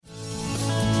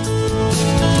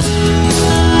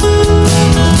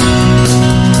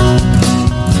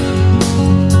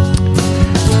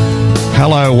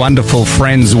wonderful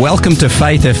friends. Welcome to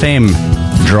Faith FM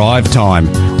Drive Time.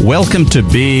 Welcome to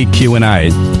Big Q&A.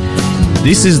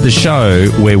 This is the show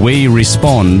where we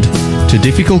respond to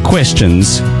difficult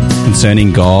questions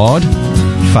concerning God,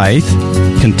 faith,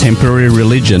 contemporary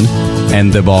religion,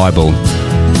 and the Bible.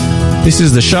 This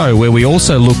is the show where we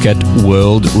also look at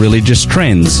world religious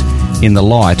trends in the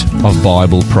light of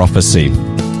Bible prophecy.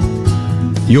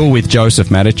 You're with Joseph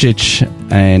Maticic,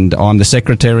 and I'm the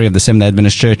Secretary of the Seventh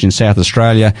Adventist Church in South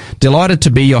Australia. Delighted to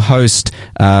be your host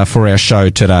for our show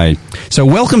today. So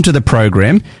welcome to the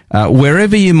program,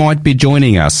 wherever you might be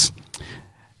joining us.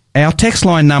 Our text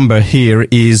line number here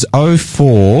is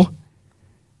 04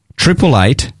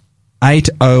 888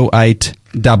 808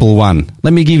 11.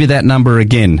 Let me give you that number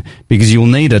again, because you'll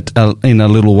need it in a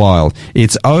little while.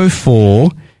 It's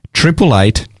 04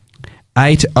 888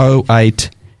 808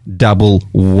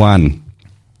 11.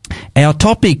 Our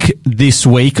topic this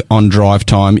week on Drive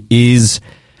Time is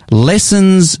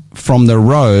lessons from the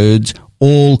roads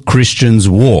all Christians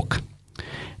walk.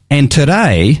 And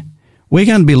today we're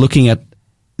going to be looking at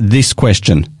this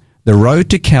question: the road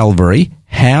to Calvary,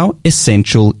 how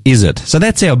essential is it? So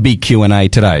that's our big Q&A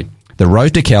today. The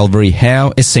road to Calvary,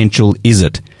 how essential is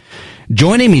it?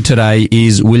 Joining me today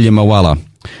is William Awala.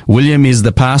 William is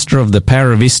the pastor of the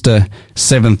Paravista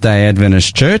Seventh-day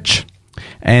Adventist Church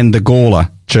and the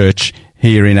Gawler Church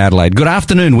here in Adelaide. Good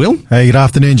afternoon, Will. Hey, good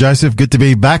afternoon, Joseph. Good to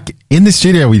be back in the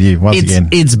studio with you once again.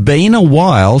 It's been a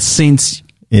while since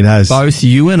both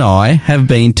you and I have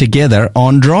been together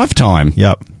on Drive Time.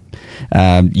 Yep.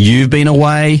 You've been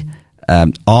away.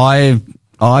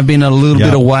 I've been a little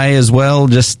bit away as well,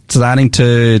 just starting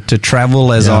to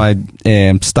travel as I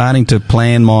am starting to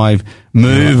plan my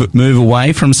move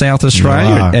away from South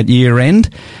Australia at year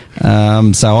end.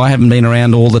 So I haven't been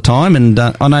around all the time, and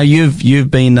I know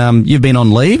you've been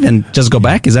on leave and just got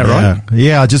back. Is that right?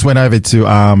 Yeah, I just went over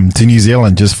to New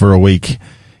Zealand just for a week,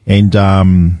 and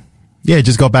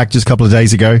just got back just a couple of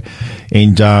days ago,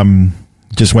 and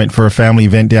just went for a family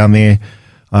event down there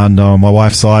on my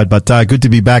wife's side, but good to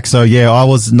be back. So I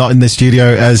was not in the studio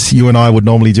as you and I would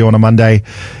normally do on a Monday,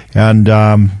 and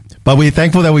but we're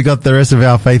thankful that we got the rest of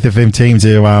our Faith FM team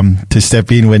to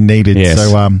step in when needed. Yes.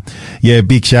 So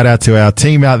big shout out to our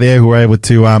team out there who were able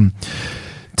to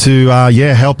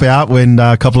help out when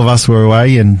a couple of us were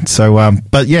away. And so,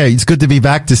 it's good to be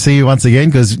back to see you once again,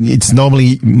 because it's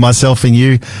normally myself and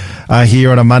you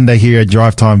here on a Monday here at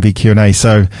Drive Time Big Q&A.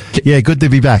 So, good to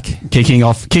be back. Kicking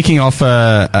off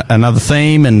another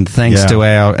theme, and thanks to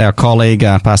our colleague,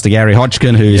 Pastor Gary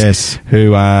Hodgkin, who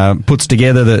puts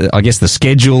together the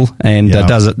schedule and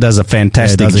does a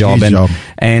fantastic job.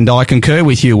 And I concur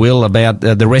with you, Will, about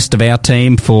the rest of our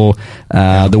team for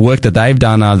the work that they've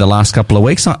done over the last couple of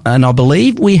weeks. And I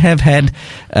believe we have had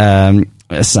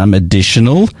some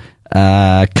additional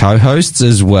co-hosts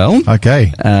as well.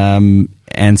 Okay.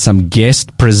 And some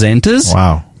guest presenters.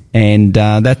 Wow. And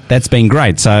that's been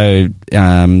great. So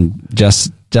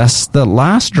just the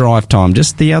last Drive Time,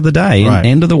 just the other day,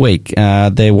 end of the week,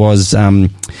 there was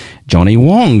Johnny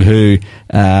Wong, who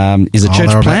is a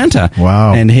church planter.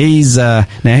 Wow. And he's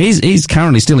he's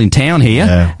currently still in town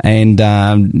here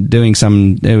and doing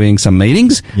some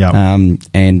meetings. Yep.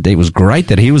 And it was great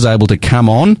that he was able to come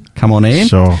on air.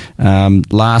 Sure.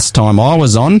 Last time I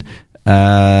was on,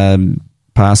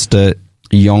 Pastor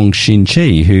Yong Shin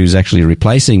Chi, who's actually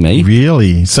replacing me.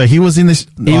 Really? So he was in this?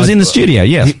 He was in the studio,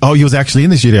 yeah. He was actually in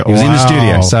the studio. He was in the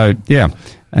studio. So,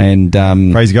 and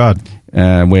praise God.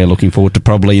 We're looking forward to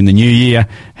probably in the new year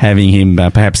having him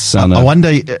perhaps on I wonder,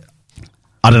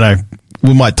 I don't know,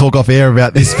 we might talk off air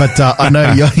about this, but I know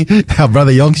our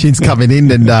brother Yongshin's coming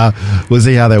in, and we'll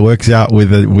see how that works out with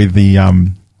the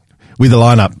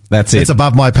lineup. That's it. It's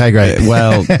above my pay grade.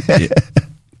 Well,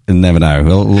 never know.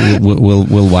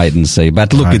 We'll wait and see.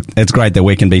 But look, it's great that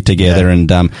we can be together. And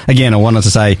again, I wanted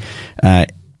to say,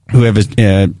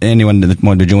 anyone that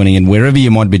might be joining in, wherever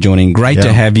you might be joining, great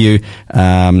to have you.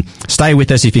 Stay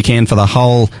with us if you can for the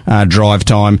whole Drive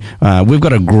Time. We've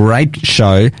got a great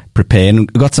show prepared, and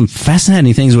we've got some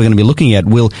fascinating things we're going to be looking at.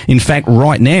 We'll, in fact,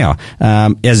 right now,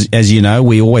 as you know,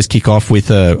 we always kick off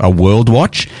with a World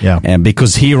Watch,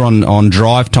 because here on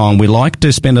Drive Time we like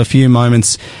to spend a few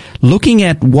moments looking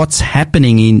at what's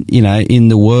happening in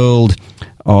the world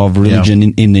of religion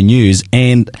in the news.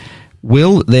 And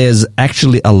Will, there's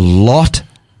actually a lot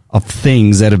of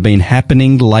things that have been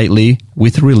happening lately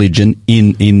with religion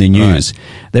in the news.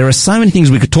 Right. There are so many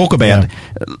things we could talk about.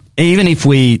 Even if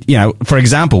we, for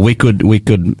example, we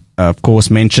could of course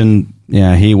mention,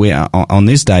 here we are on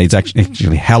this day, it's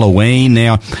actually Halloween.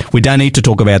 Now, we don't need to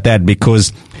talk about that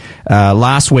because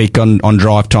last week on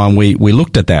Drive Time we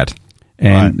looked at that.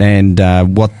 and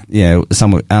what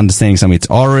understanding some of its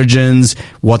origins,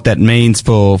 what that means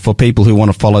for people who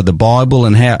want to follow the Bible,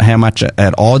 and how much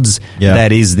at odds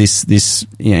that is. This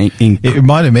it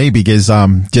reminded me because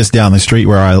just down the street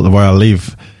where I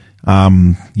live,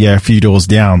 a few doors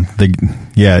down,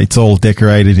 it's all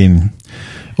decorated in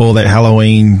all that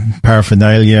Halloween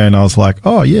paraphernalia, and I was like,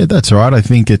 oh yeah, that's all right. I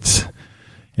think it's,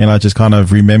 and I just kind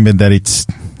of remembered that it's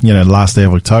last day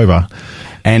of October.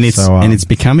 And it's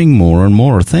becoming more and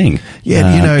more a thing.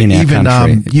 Yeah, in our even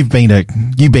country. you've been to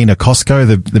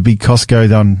Costco, the big Costco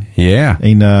down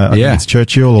in I think it's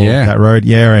Churchill or that road,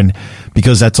 and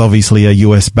because that's obviously a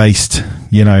US based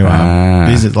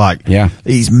visit,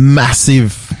 these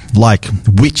massive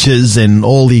witches and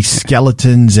all these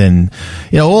skeletons and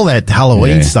all that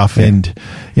Halloween stuff, and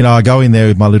I go in there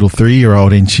with my little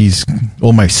 3-year-old and she's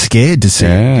almost scared to see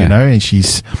it, and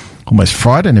she's almost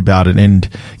frightened about it, and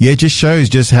it just shows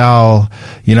just how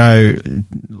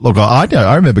look,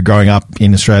 I remember growing up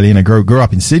in Australia, and I grew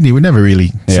up in Sydney. We never really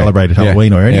celebrated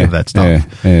Halloween or any of that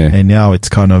stuff, and now it's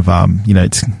kind of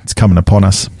it's coming upon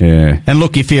us. And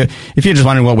look, if you're just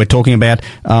wondering what we're talking about,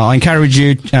 I encourage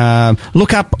you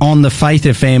look up on the Faith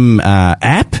FM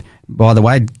app. By the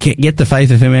way, get the Faith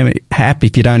FM app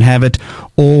if you don't have it,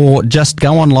 or just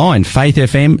go online,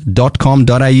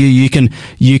 faithfm.com.au.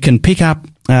 You can pick up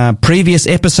previous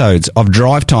episodes of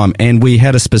Drive Time, and we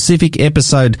had a specific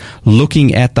episode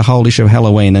looking at the whole issue of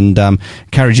Halloween, and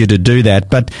encourage you to do that.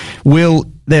 But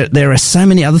there are so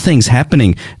many other things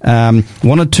happening.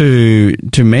 Wanted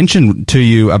to mention to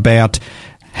you about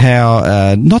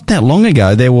how not that long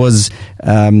ago there was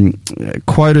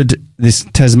quoted this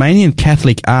Tasmanian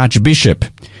Catholic Archbishop,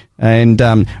 and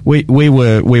we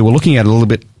were looking at it a little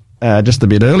bit just a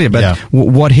bit earlier, but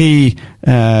what he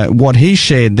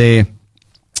shared there,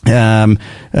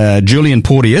 Julian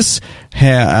Porteous,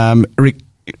 how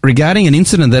regarding an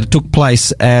incident that took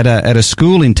place at a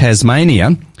school in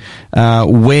Tasmania,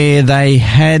 where they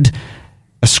had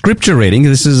a scripture reading.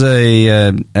 This is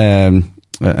a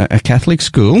Catholic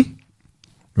school,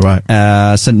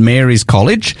 right? St. Mary's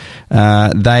College.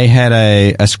 They had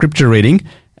a scripture reading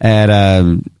at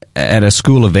a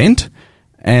school event,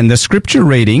 and the scripture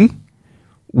reading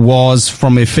was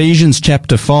from Ephesians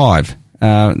chapter 5,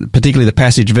 particularly the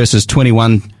passage verses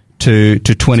 21 to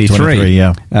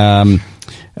 23.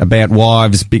 About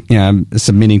wives,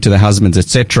 submitting to their husbands,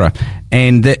 etc.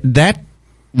 And that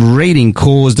reading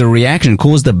caused a reaction,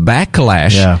 caused a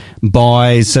backlash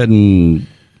by certain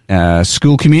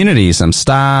school communities, some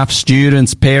staff,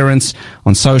 students, parents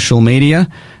on social media.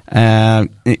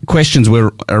 Questions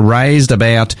were raised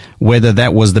about whether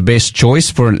that was the best choice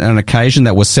for an occasion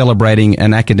that was celebrating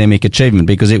an academic achievement,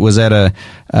 because it was at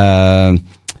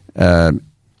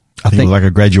I think it was like a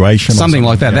graduation, something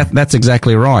like that. That's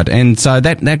exactly right. And so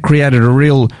that created a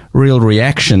real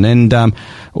reaction. And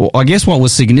I guess what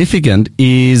was significant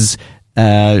is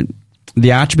the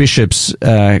Archbishop's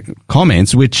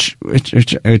comments, which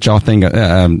I think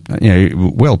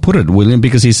well put it, William,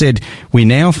 because he said, "We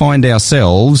now find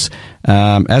ourselves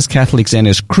as Catholics and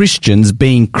as Christians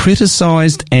being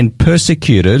criticised and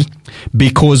persecuted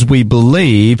because we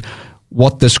believe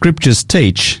what the Scriptures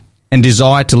teach and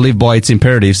desire to live by its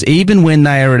imperatives, even when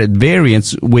they are at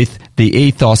variance with the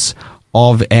ethos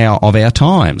of our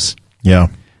times." Yeah.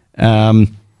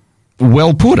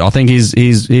 Well put. I think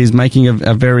he's making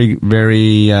a very,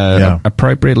 very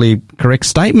appropriately correct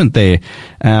statement there.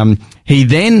 He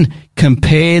then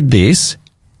compared this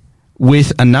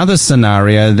with another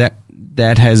scenario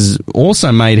that has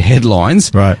also made headlines,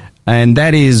 right? And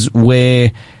that is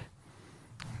where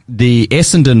the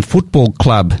Essendon Football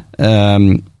Club,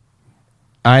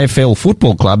 AFL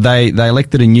Football Club, they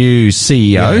elected a new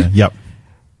CEO. Yep.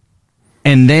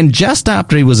 And then just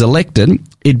after he was elected,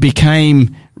 it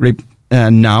became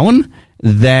known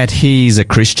that he's a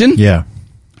Christian. Yeah.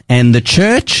 And the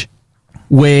church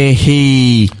where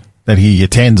he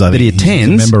attends, he's a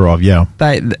member of,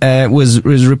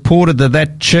 was reported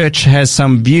that church has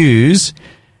some views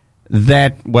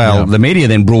that, the media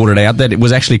then brought it out that it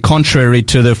was actually contrary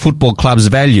to the football club's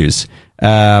values.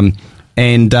 And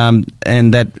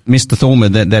that Mr. Thormer,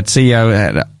 that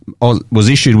CEO, was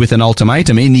issued with an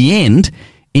ultimatum. In the end,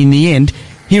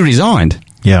 he resigned.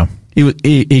 Yeah,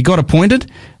 he got appointed,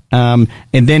 and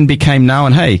then became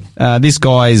known. Hey, this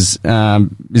guy is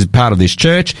part of this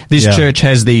church. This church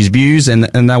has these views, and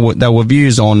they were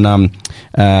views on,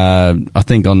 I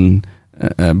think on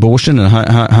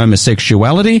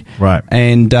homosexuality, right?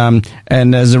 And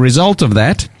as a result of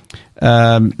that,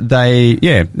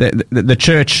 the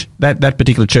church, that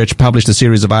particular church published a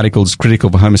series of articles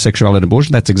critical of homosexuality and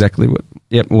abortion. That's exactly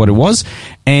what it was.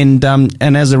 And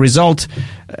as a result,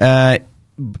 I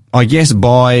guess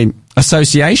by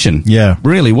association,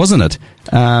 really, wasn't it?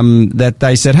 That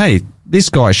they said, hey, this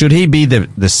guy, should he be the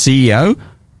CEO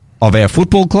of our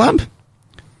football club?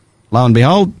 Lo and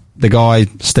behold, the guy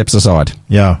steps aside.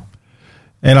 Yeah.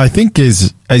 And I think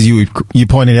as you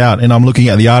pointed out, and I'm looking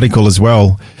at the article as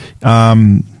well,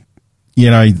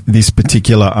 this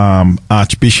particular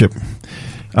Archbishop,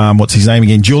 what's his name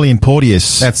again? Julian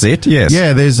Porteous. That's it, yes.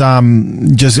 Yeah, there's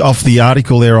just off the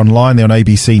article there online, there on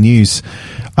ABC News,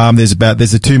 there's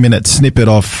a 2-minute snippet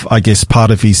of, I guess, part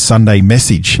of his Sunday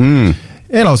message. And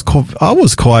I was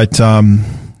quite don't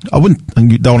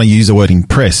want to use the word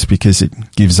impressed, because it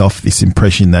gives off this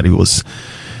impression that it was,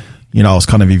 I was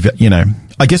kind of,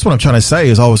 I guess what I'm trying to say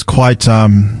is I was quite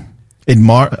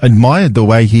admired the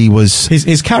way he was.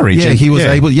 His courage. Yeah, he was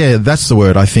able. Yeah, that's the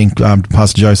word. I think,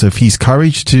 Pastor Joseph, his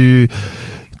courage to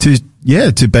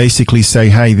basically say,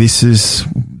 hey, this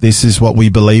is what we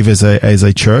believe as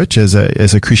a church, as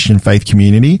a Christian faith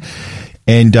community,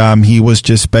 and he was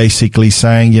just basically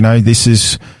saying, this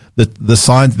is the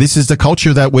sign. This is the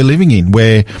culture that we're living in,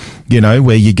 where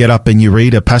you get up and you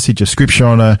read a passage of scripture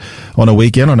on a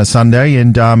weekend, on a Sunday,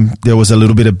 and there was a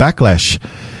little bit of backlash.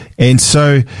 And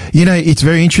so, it's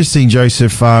very interesting,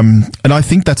 Joseph, and I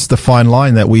think that's the fine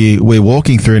line that we're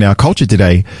walking through in our culture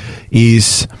today,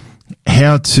 is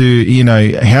how do we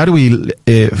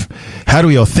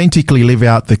authentically live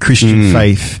out the Christian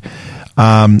faith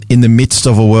in the midst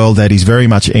of a world that is very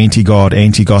much anti-God,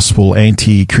 anti-gospel,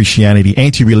 anti-Christianity,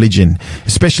 anti-religion,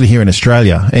 especially here in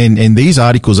Australia. And these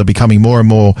articles are becoming more and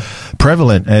more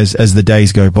prevalent as the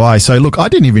days go by. So look, I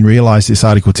didn't even realize this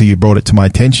article till you brought it to my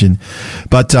attention.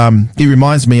 But it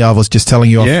reminds me, I was just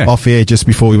telling you off air just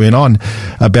before we went on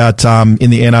about in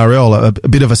the NRL, a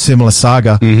bit of a similar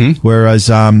saga, whereas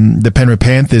the Penrith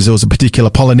Panthers, there was a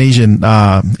particular Polynesian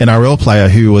NRL player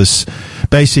who was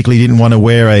basically didn't want to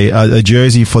wear a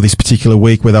jersey for this particular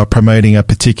week where they were promoting a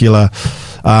particular,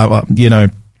 particular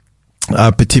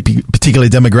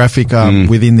demographic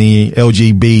within the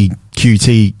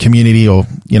LGBTQT community, or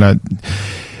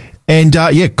and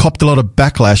copped a lot of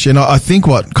backlash. And I think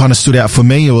what kind of stood out for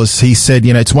me was he said,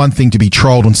 it's one thing to be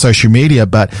trolled on social media,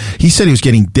 but he said he was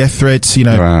getting death threats.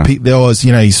 Wow. There was,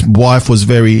 his wife was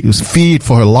feared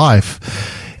for her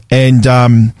life, and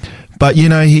but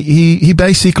he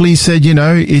basically said,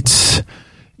 it's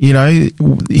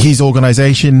his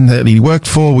organization that he worked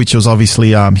for, which was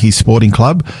obviously his sporting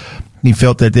club. He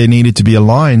felt that there needed to be a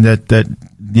line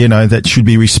that should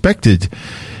be respected.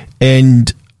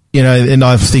 And and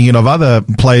I'm thinking of other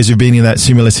players who've been in that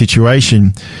similar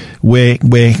situation, where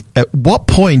at what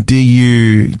point do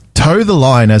you toe the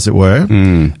line, as it were,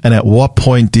 and at what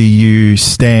point do you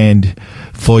stand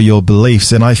for your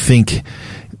beliefs? And I think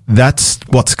that's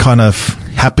what's kind of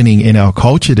happening in our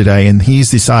culture today. And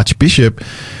here's this Archbishop,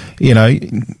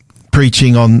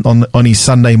 preaching on his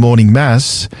Sunday morning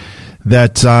mass,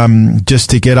 that just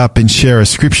to get up and share a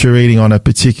scripture reading on a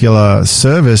particular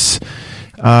service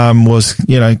was,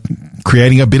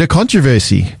 creating a bit of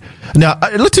controversy. Now,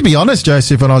 look, to be honest,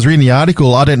 Joseph, when I was reading the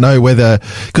article, I don't know whether,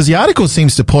 because the article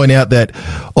seems to point out that,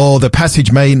 the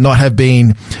passage may not have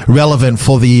been relevant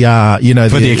for the,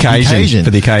 for the occasion.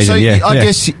 For the occasion, so I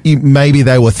guess maybe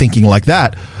they were thinking like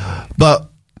that. But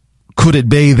could it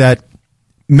be that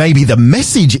maybe the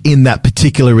message in that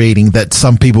particular reading that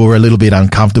some people were a little bit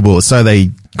uncomfortable, so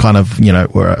they kind of,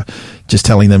 were just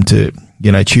telling them to,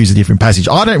 choose a different passage?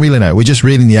 I don't really know. We're just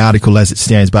reading the article as it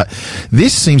stands, but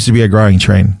this seems to be a growing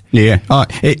trend. Yeah,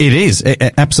 it is.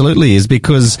 It absolutely is,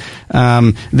 because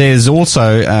there's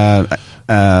also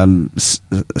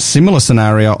similar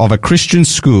scenario of a Christian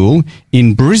school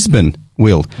in Brisbane,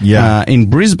 Will. Yeah.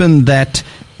 In Brisbane that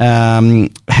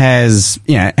has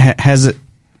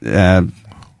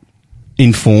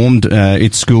informed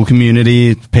its school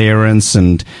community, parents,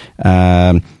 and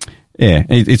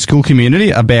its school community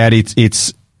about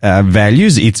its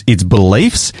values, its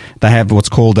beliefs. They have what's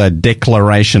called a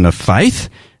declaration of faith,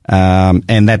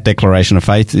 and that declaration of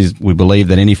faith is, we believe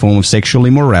that any form of sexual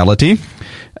immorality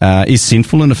is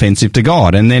sinful and offensive to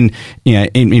God. And then,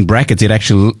 in brackets, it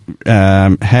actually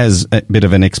has a bit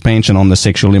of an expansion on the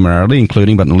sexual immorality,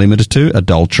 including but not limited to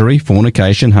adultery,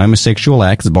 fornication, homosexual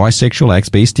acts, bisexual acts,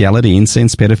 bestiality,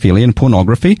 incense, pedophilia, and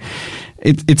pornography.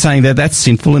 It's saying that that's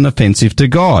sinful and offensive to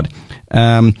God.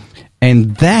 And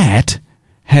that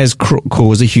has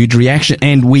caused a huge reaction.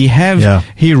 And we have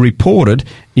here reported,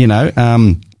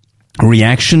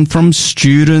 reaction from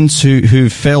students who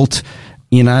felt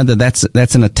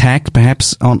that's an attack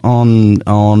perhaps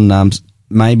on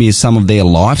maybe some of their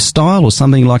lifestyle or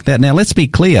something like that. Now, let's be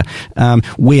clear.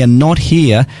 We are not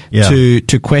here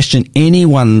to question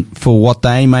anyone for what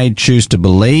they may choose to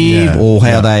believe or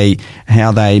how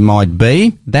they might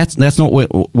be. That's not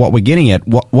what we're getting at.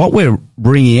 What we're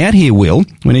bringing out here, Will,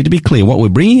 we need to be clear. What we're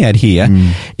bringing out here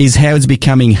is how it's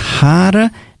becoming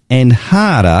harder and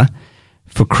harder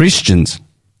for Christians,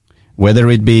 whether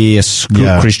it be a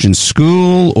Christian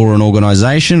school or an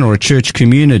organisation or a church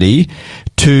community,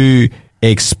 to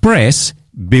express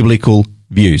biblical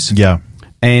views. Yeah.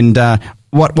 And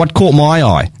what caught my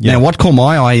eye? Yeah. Now, what caught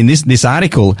my eye in this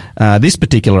article, this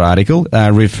particular article,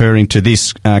 referring to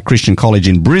this Christian college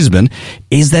in Brisbane,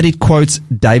 is that it quotes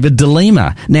David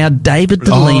DeLima. Now, David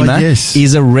DeLima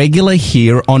is a regular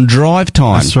here on Drive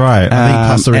Time. That's right. I think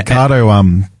Pastor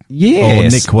Ricardo...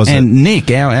 Yes, Nick, was and it?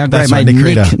 Nick, our great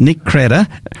mate Nick Creder,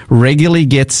 regularly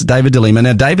gets David DeLima.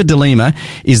 Now, David DeLima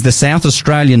is the South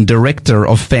Australian Director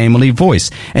of Family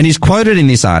Voice, and he's quoted in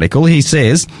this article. He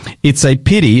says, "It's a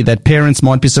pity that parents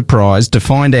might be surprised to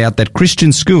find out that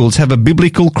Christian schools have a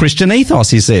biblical Christian ethos,"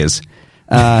 he says.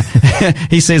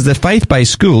 He says that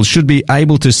faith-based schools should be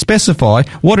able to specify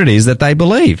what it is that they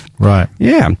believe. Right.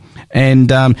 Yeah.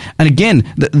 And again,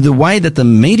 the way that the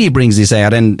media brings this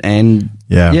out and the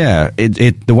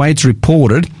way it's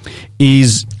reported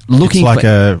is looking it's like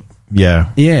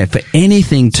for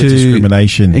anything to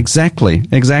discrimination. Exactly.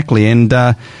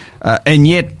 And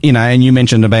yet, and you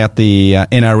mentioned about the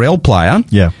NRL player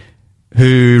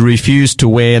who refused to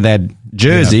wear that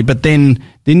jersey, but then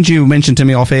didn't you mention to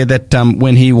me off air that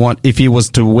if he was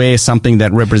to wear something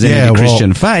that represented the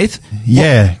Christian faith?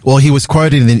 Yeah. Well, he was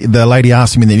quoted, the lady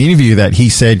asked him in an interview that he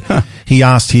said he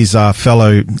asked his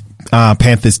fellow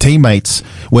Panthers teammates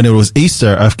when it was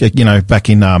Easter, back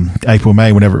in April,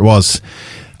 May, whenever it was,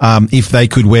 if they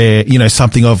could wear,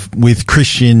 something with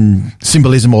Christian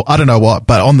symbolism or I don't know what,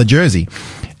 but on the jersey.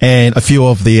 And a few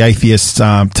of the atheist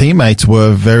teammates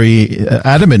were very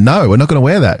adamant, no, we're not going to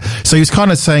wear that. So he was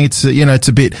kind of saying it's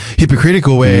a bit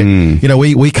hypocritical where,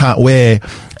 we can't wear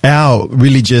our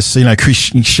religious,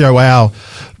 Christian, show our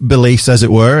beliefs as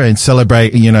it were and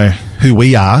celebrate, who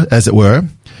we are as it were.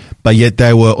 But yet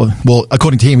they were, well,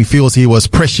 according to him, he feels he was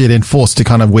pressured and forced to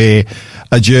kind of wear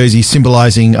a jersey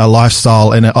symbolizing a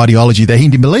lifestyle and an ideology that he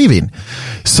didn't believe in.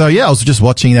 So I was just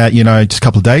watching that, just a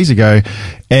couple of days ago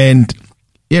and,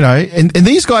 and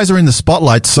these guys are in the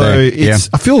spotlight. So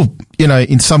I feel,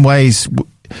 in some ways,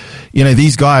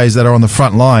 these guys that are on the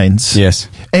front lines. Yes.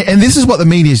 And this is what the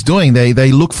media is doing.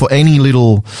 They look for any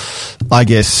little, I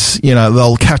guess,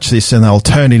 they'll catch this and they'll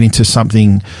turn it into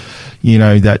something,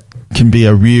 that can be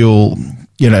a real,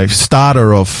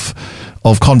 starter of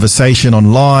conversation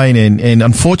online. And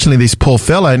unfortunately, this poor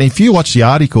fella, and if you watch the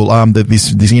article,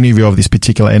 this interview of this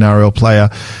particular NRL player,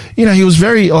 he was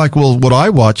very what I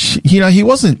watch, he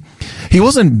wasn't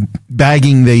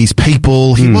bagging these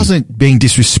people. He wasn't being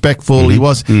disrespectful. He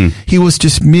was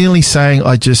just merely saying,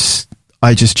 I just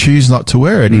choose not to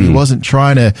wear it. And he wasn't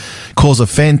trying to cause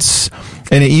offense.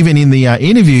 And even in the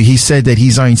interview, he said that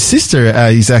his own sister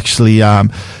is actually,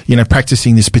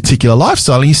 practicing this particular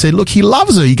lifestyle. And he said, look, he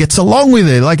loves her. He gets along with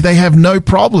her. Like, they have no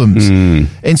problems.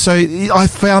 And so I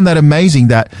found that amazing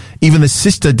that even the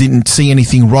sister didn't see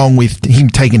anything wrong with him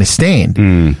taking a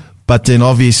stand. But then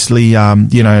obviously,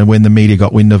 when the media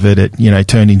got wind of it, it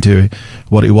turned into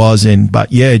what it was.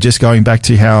 Just going back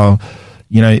to how,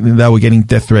 they were getting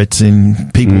death threats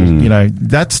and people,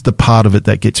 that's the part of it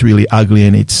that gets really ugly,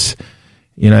 and it's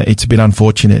a bit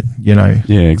unfortunate, Yeah,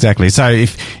 exactly. So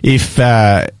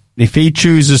if he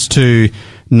chooses to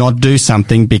not do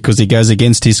something because he goes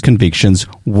against his convictions,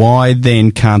 why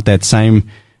then can't that same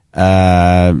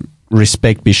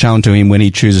respect be shown to him when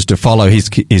he chooses to follow his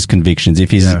convictions?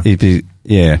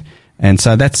 And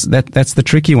so that's the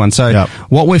tricky one. So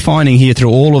what we're finding here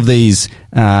through all of these,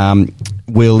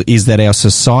 Will, is that our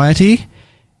society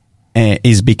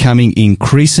is becoming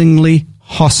increasingly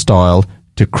hostile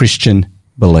to Christian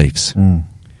beliefs.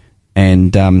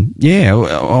 And I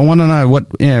want to know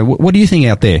what do you think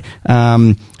out there?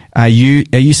 Are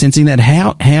you sensing that?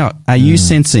 How are you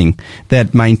sensing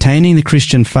that maintaining the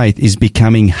Christian faith is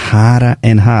becoming harder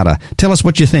and harder? Tell us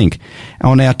what you think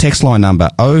on our text line number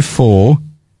 04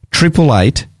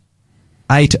 888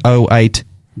 808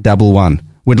 11.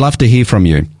 We'd love to hear from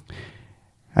you.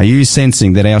 Are you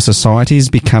sensing that our society is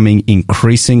becoming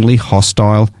increasingly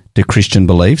hostile to Christian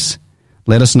beliefs?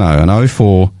 Let us know on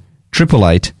 04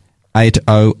 888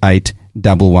 808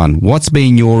 11. What's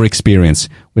been your experience?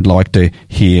 We'd like to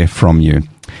hear from you.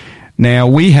 Now,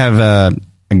 we have, a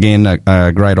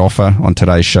great offer on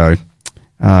today's show.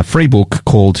 free book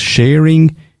called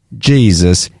Sharing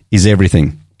Jesus is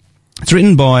Everything. It's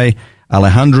written by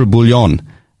Alejandro Bullion,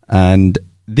 and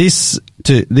this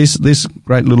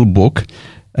great little book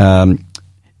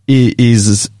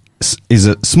is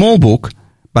a small book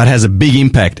but has a big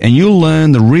impact, and you'll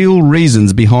learn the real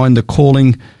reasons behind the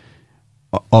calling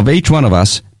of each one of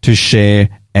us to share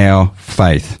our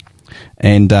faith.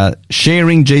 And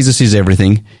Sharing Jesus is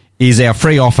Everything is our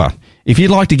free offer. If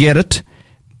you'd like to get it,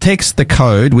 text the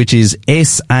code, which is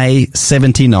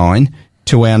SA79,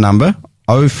 to our number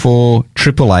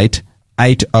 0488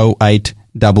 808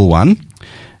 11,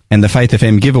 and the Faith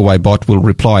FM giveaway bot will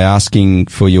reply asking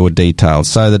for your details.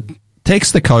 So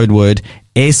text the code word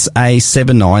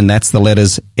SA79, that's the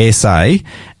letters SA,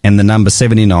 and the number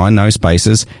 79, no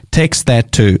spaces. Text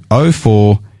that to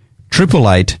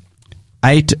 0488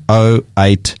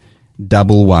 808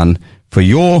 11 for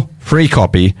your free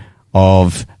copy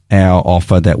of our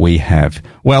offer that we have.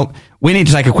 Well, we need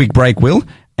to take a quick break, Will,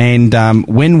 and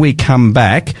when we come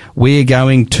back, we're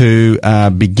going to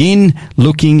begin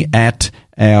looking at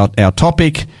our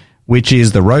topic, which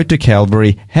is the road to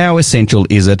Calvary. How essential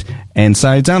is it? And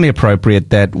so it's only appropriate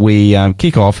that we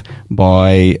kick off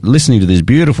by listening to this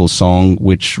beautiful song,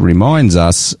 which reminds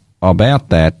us about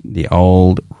that, the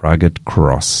old rugged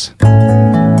cross.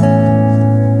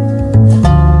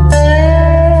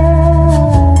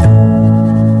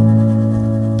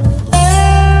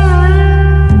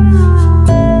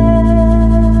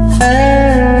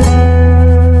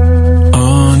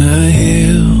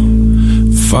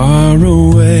 Far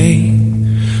away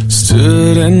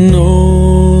stood an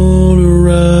old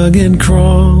rugged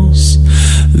cross,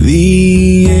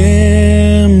 the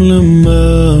emblem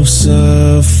of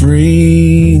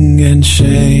suffering and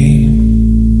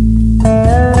shame.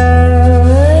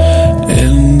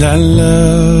 And I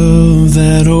love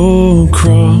that old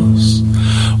cross,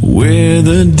 where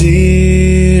the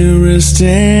dearest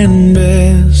and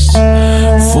best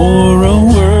for a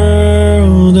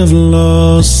world of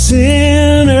lost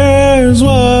sinners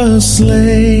was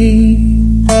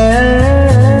slain.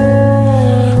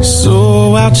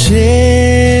 So I'll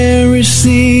cherish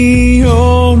the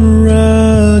old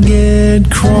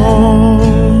rugged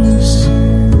cross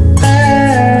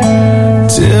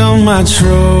till my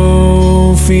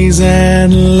trophies at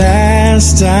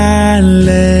last I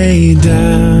lay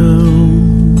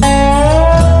down.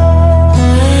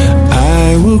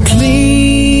 I will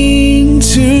cling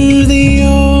to the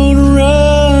old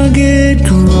rugged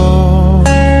cross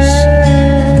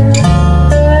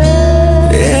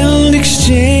and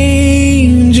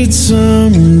exchange it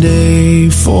someday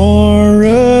for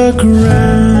a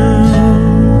crown.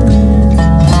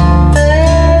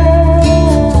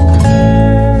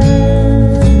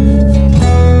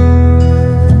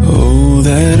 Oh,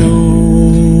 that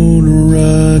old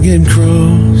rugged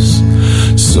cross,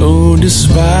 so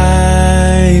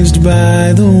despised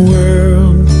by the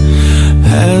world,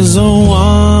 has a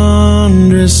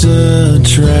wondrous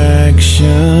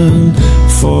attraction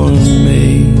for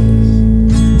me.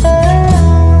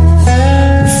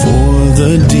 For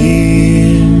the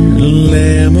dear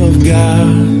Lamb of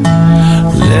God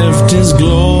left his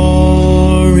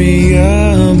glory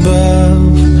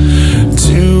above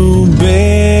to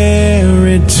bear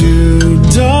it to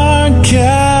dark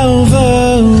Calvary.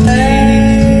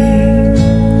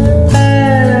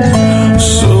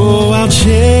 So I'll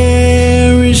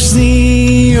cherish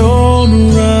the old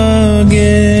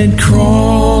rugged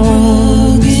cross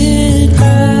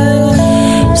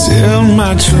till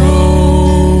my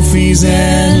trophies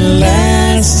at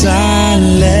last I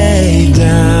lay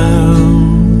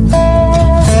down.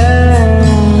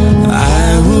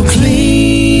 I will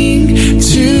cling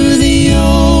to the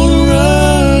old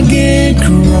rugged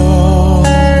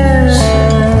cross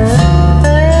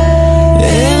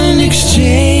and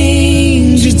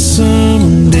exchange it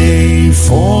someday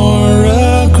for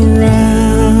a crown.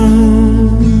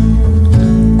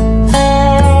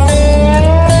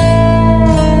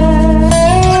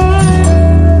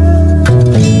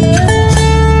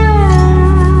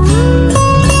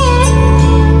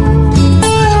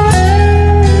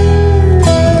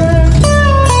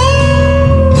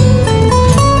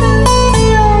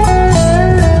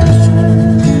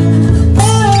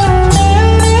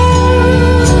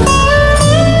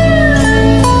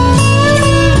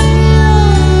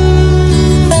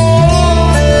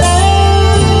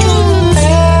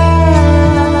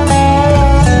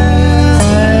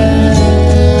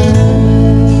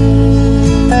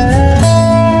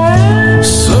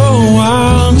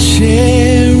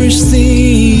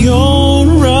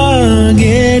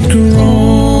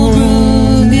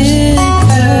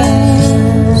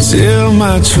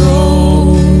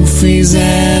 trophies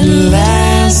at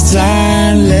last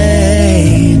I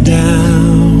lay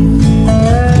down.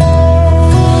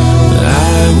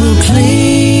 I will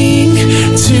cling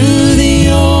to the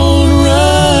old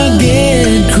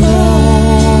rugged cross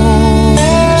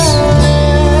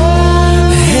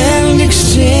and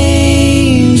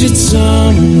exchange it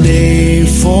someday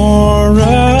for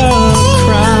a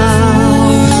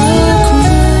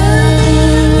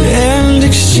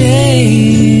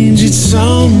change it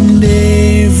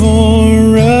someday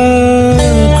for a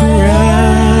crown.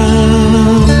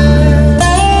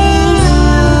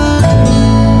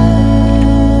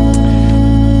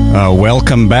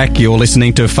 Welcome back. You're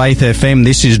listening to Faith FM.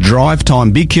 This is Drive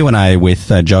Time, Big Q&A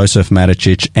with Joseph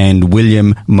Matichich and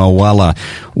William Mawala.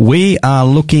 We are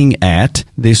looking at,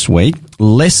 this week,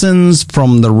 lessons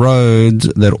from the road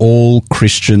that all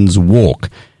Christians walk.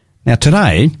 Now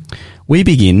today, we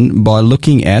begin by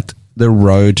looking at the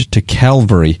road to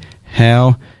Calvary,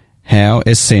 how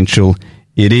essential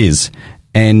it is.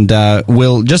 And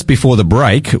just before the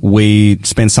break, we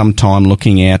spent some time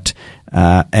looking at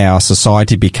our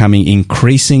society becoming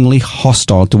increasingly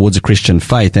hostile towards a Christian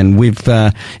faith. And we've,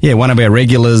 one of our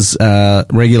regular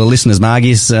listeners,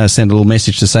 Margie's, sent a little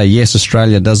message to say, yes,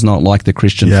 Australia does not like the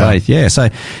Christian faith. Yeah. So,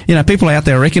 people out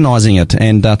there are recognizing it.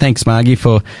 And, thanks, Margie,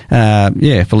 for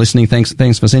listening.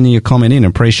 Thanks for sending your comment in.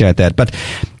 Appreciate that. But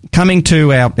coming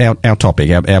to our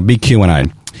topic, our big Q&A,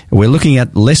 we're looking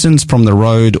at lessons from the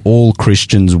road all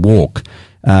Christians walk.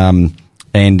 And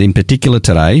in particular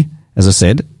today, as I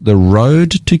said, the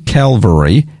road to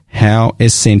Calvary, how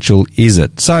essential is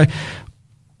it? So,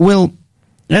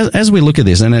 as we look at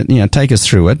this and take us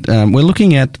through it, we're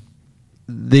looking at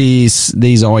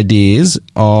these ideas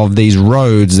of these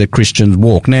roads that Christians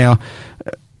walk. Now,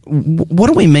 what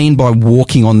do we mean by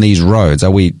walking on these roads?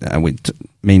 Are we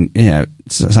saying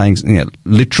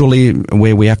literally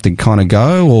where we have to kind of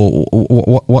go, or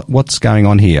what's going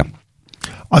on here?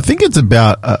 I think it's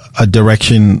about a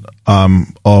direction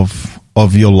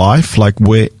of your life, like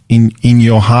where in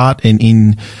your heart and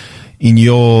in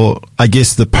your, I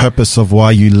guess, the purpose of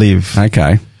why you live.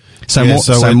 Okay. So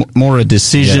more a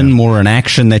decision, more an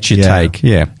action that you take.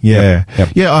 Yeah. Yeah. Yep.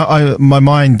 Yeah. My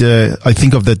mind, I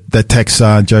think of the text,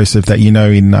 Joseph, that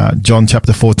in John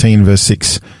chapter 14, verse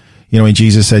 6. When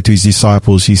Jesus said to his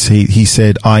disciples, he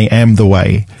said, I am the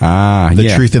way,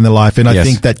 the truth and the life. And I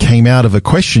think that came out of a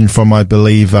question from, I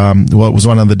believe, it was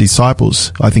one of the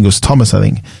disciples. I think it was Thomas,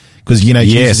 Because,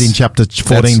 Jesus in chapter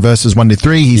 14 verses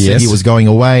 1-3, he said he was going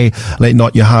away. Let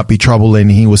not your heart be troubled.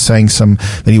 And he was saying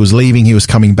that he was leaving, he was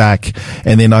coming back.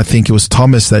 And then I think it was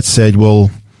Thomas that said, well,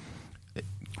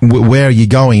 where are you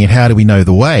going and how do we know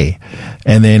the way?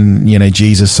 And then,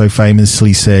 Jesus so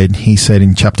famously said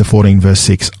in chapter 14 verse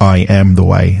 6, I am the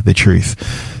way, the truth.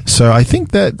 So I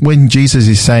think that when Jesus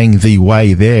is saying the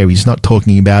way there, he's not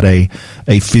talking about a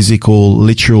physical,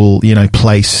 literal,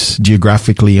 place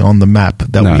geographically on the map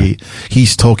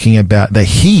he's talking about that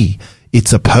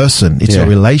it's a person, it's a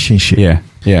relationship. Yeah.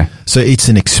 Yeah. So it's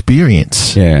an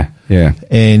experience. Yeah. Yeah.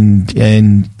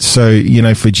 And so,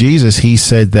 for Jesus, he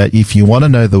said that if you want to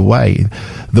know the way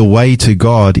to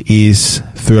God is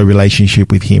through a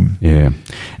relationship with him. Yeah.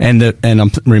 And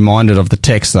I'm reminded of the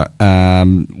text that,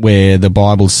 where the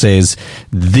Bible says,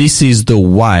 this is the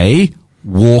way,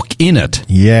 walk in it.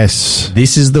 Yes.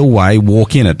 This is the way,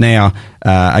 walk in it. Now,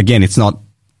 again, it's not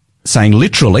saying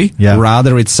literally,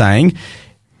 rather it's saying,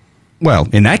 well,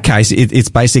 in that case, it's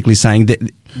basically saying that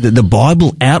the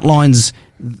Bible outlines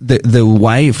the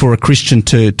way for a Christian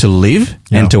to live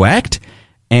and to act,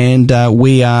 and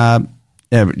we are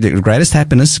the greatest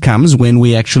happiness comes when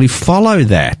we actually follow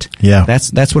that. Yeah,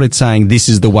 that's what it's saying. This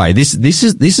is the way. This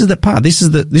is the path. This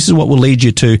is what will lead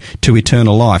you to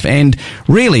eternal life. And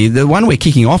really, the one we're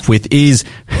kicking off with is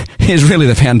really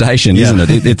the foundation, isn't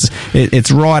it?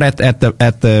 It's right at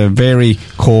the very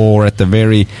core, at the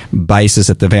very basis,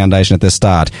 at the foundation, at the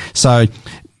start. So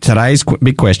today's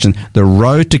big question: the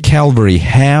road to Calvary.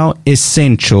 How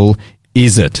essential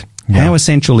is it? Yeah. How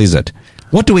essential is it?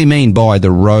 What do we mean by the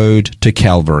road to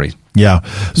Calvary? Yeah.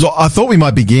 So I thought we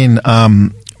might begin,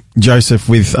 Joseph,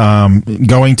 with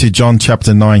going to John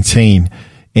chapter 19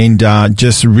 and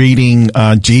just reading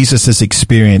Jesus'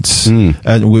 experience.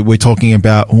 We're talking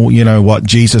about, what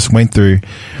Jesus went through,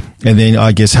 and then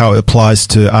I guess how it applies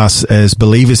to us as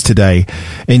believers today.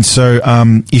 And so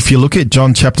if you look at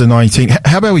John chapter 19,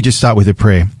 how about we just start with a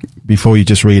prayer before you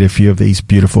just read a few of these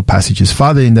beautiful passages.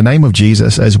 Father, in the name of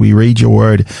Jesus, as we read your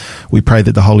word, we pray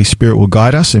that the Holy Spirit will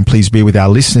guide us, and please be with our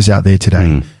listeners out there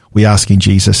today. We ask in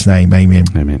Jesus' name, amen.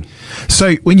 Amen.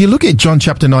 So when you look at John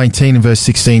chapter 19 and verse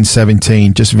 16,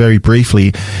 17, just very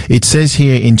briefly, it says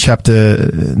here in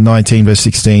chapter 19 verse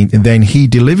 16, and then he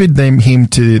delivered him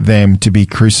to them to be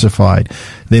crucified.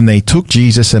 Then they took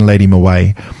Jesus and led him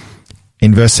away.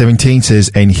 In verse 17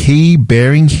 says, and he,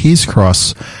 bearing his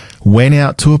cross, went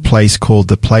out to a place called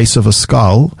the place of a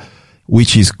skull,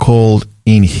 which is called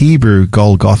in Hebrew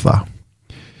Golgotha.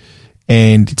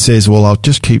 And it says, well, I'll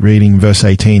just keep reading. Verse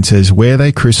 18 says, where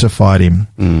they crucified him.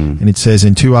 And it says,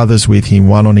 and two others with him,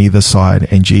 one on either side,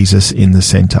 and Jesus in the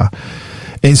center.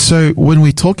 And so when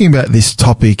we're talking about this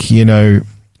topic, you know,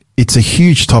 it's a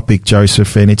huge topic,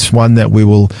 Joseph, and it's one that we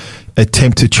will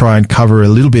attempt to try and cover a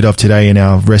little bit of today, and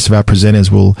our rest of our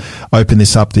presenters will open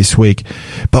this up this week.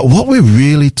 But what we're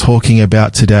really talking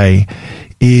about today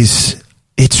is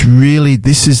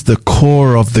this is the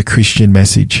core of the Christian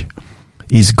message,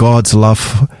 is God's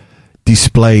love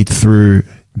displayed through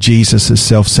Jesus'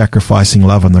 self-sacrificing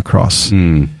love on the cross.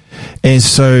 And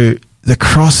so the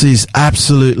cross is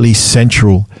absolutely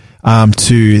central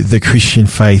to the Christian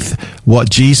faith. What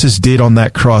Jesus did on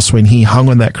that cross when he hung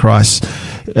on that cross,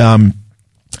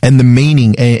 and the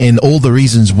meaning and all the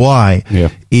reasons why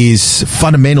is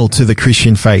fundamental to the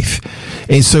Christian faith.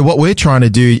 And so what we're trying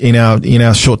to do in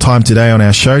our short time today on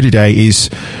our show today is,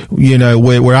 you know,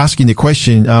 we're asking the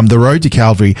question, the road to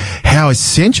Calvary, how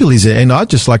essential is it? And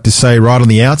I'd just like to say right on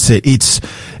the outset, it's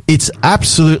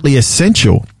absolutely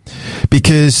essential.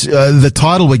 Because the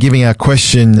title we're giving our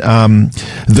question,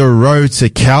 The Road to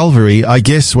Calvary, I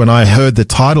guess when I heard the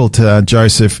title to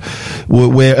Joseph,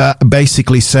 we're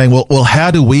basically saying, well, how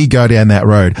do we go down that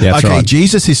road? That's right.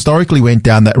 Jesus historically went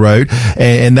down that road,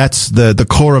 and that's the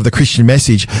core of the Christian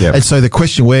message. Yep. And so the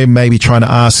question we're maybe trying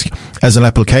to ask as an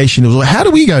application is, well, how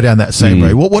do we go down that same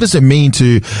road? What does it mean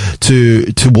to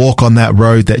walk on that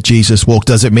road that Jesus walked?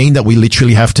 Does it mean that we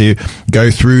literally have to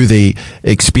go through the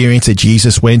experience that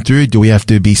Jesus went through? Do we have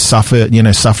to be suffering,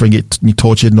 get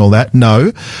tortured and all that?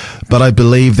 No. But I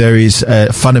believe there is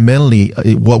fundamentally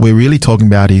what we're really talking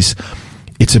about is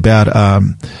it's about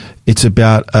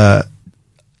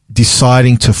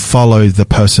deciding to follow the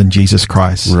person Jesus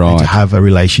Christ, right, and to have a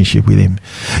relationship with him.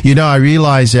 You know, I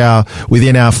realize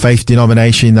within our faith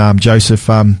denomination, Joseph,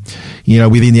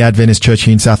 within the Adventist Church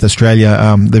here in South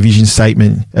Australia, the vision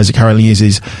statement as it currently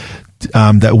is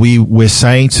that we're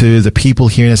saying to the people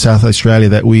here in South Australia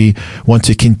that we want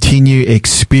to continue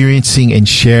experiencing and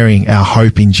sharing our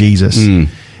hope in Jesus.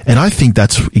 And I think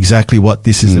that's exactly what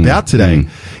this is about today,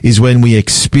 is when we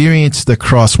experience the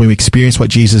cross, when we experience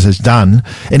what Jesus has done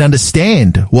and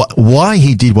understand why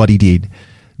he did what he did,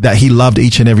 that he loved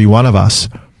each and every one of us.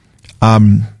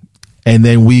 And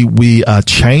then we are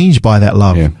changed by that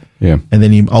love. Yeah. And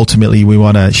then ultimately we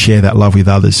want to share that love with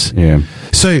others. Yeah.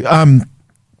 So,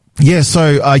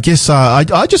 so I guess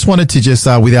I just wanted to just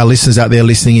with our listeners out there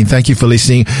listening, and thank you for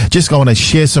listening. Just want to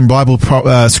share some Bible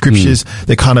scriptures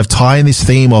that kind of tie in this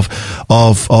theme of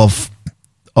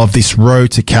this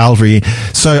road to Calvary.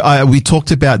 So we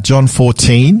talked about John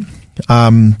 14.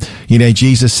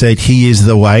 Jesus said he is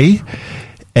the way,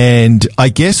 and I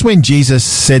guess when Jesus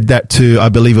said that to, I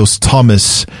believe it was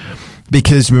Thomas.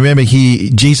 Because remember,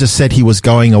 Jesus said he was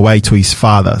going away to his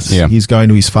Father's. Yeah. He's going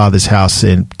to his Father's house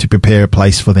and to prepare a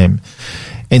place for them.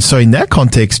 And so in that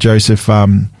context, Joseph,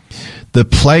 the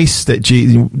place that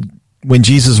when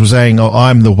Jesus was saying, "Oh,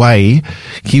 I'm the way,"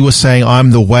 he was saying,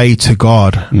 "I'm the way to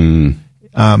God.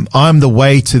 I'm the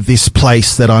way to this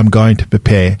place that I'm going to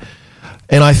prepare."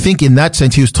 And I think in that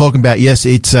sense, he was talking about, yes,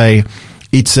 it's a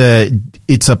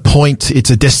point, it's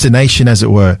a destination, as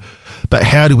it were. But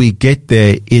how do we get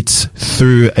there? It's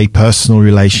through a personal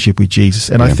relationship with Jesus.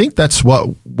 And I think that's what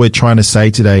we're trying to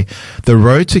say today. The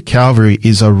road to Calvary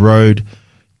is a road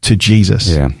to Jesus.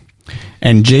 Yeah.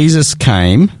 And Jesus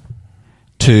came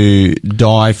to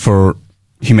die for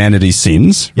humanity's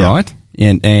sins, right?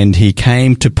 And he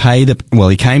came to pay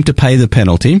the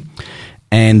penalty,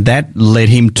 and that led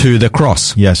him to the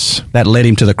cross. Yes. That led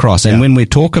him to the cross. And when we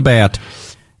talk about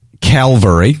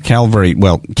Calvary,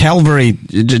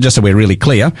 just so we're really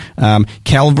clear,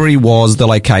 Calvary was the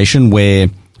location where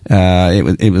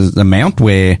it was the mount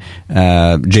where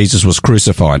Jesus was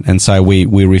crucified, and so we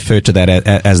refer to that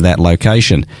as that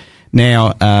location.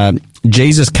 Now,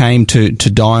 Jesus came to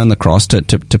die on the cross to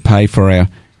pay for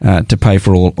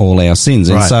all our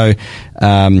sins, right.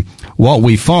 And so what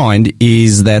we find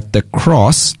is that the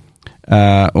cross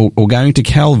or going to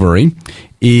Calvary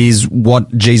is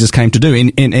what Jesus came to do.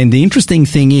 And the interesting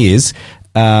thing is,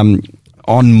 on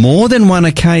more than one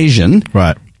occasion,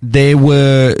 right, there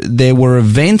were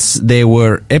events, there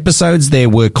were episodes, there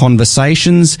were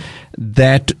conversations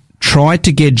that tried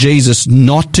to get Jesus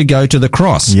not to go to the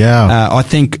cross. Yeah. I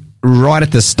think right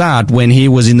at the start when he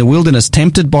was in the wilderness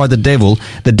tempted by the devil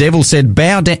said,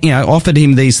 bow down, offered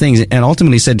him these things and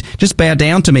ultimately said, just bow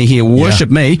down to me here, worship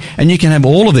me, and you can have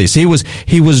all of this. He was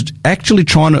actually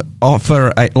trying to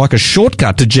offer like a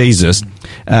shortcut to Jesus,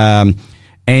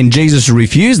 and Jesus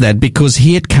refused that because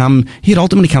he had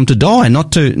ultimately come to die,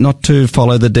 not to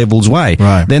follow the devil's way.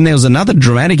 Right. Then there was another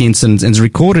dramatic incident, and it's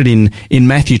recorded in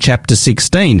Matthew chapter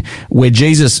 16, where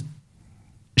Jesus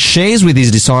shares with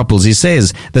his disciples. He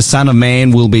says, the Son of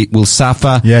Man will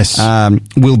suffer, yes,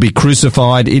 will be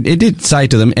crucified. It did say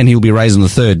to them, and he'll be raised on the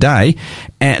third day.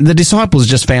 And the disciples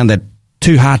just found that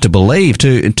too hard to believe,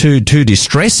 too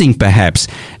distressing perhaps.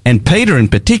 And Peter in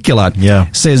particular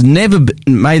says, may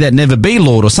that never be,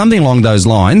 Lord, or something along those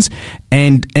lines.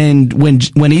 And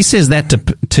when he says that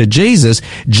to Jesus,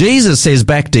 Jesus says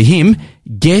back to him,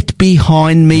 get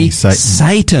behind me,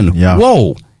 Satan. Yeah.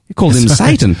 Whoa. He called him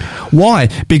Satan. Why?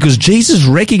 Because Jesus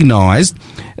recognized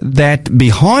that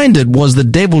behind it was the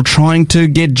devil trying to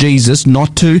get Jesus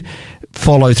not to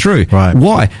follow through. Right.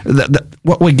 Why?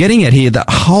 What we're getting at here, the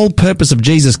whole purpose of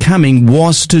Jesus coming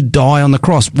was to die on the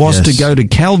cross, was to go to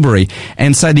Calvary.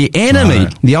 And so the enemy,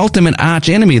 the ultimate arch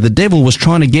enemy, the devil, was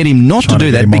trying to get him not to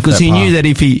do that because he knew that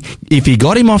if he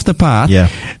got him off the path,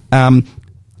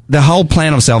 the whole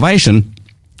plan of salvation,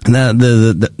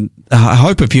 the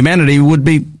hope of humanity would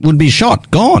be shot,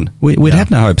 gone. We'd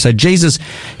have no hope. So Jesus,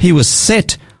 he was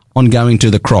set on going to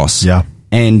the cross. Yeah.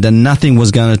 And nothing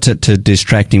was going to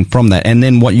distract him from that. And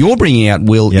then what you're bringing out,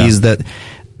 Will, is that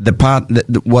the part that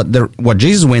what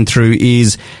Jesus went through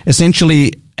is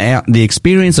essentially the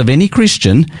experience of any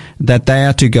Christian, that they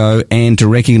are to go and to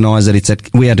recognize that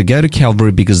we are to go to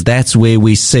Calvary, because that's where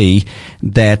we see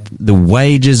that the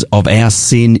wages of our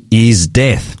sin is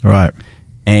death. Right.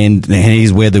 And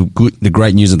here's where the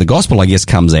great news of the gospel, I guess,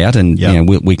 comes out, and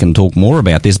we can talk more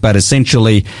about this. But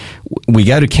essentially, we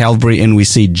go to Calvary and we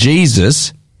see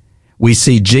Jesus. We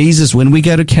see Jesus when we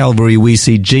go to Calvary. We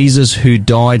see Jesus who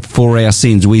died for our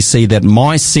sins. We see that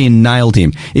my sin nailed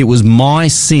him. It was my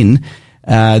sin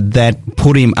that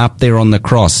put him up there on the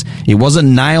cross. It wasn't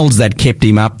nails that kept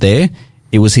him up there.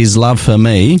 It was his love for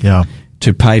me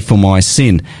to pay for my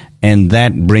sin, and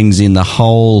that brings in the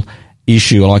whole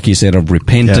issue, like you said, of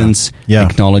repentance,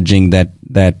 acknowledging that,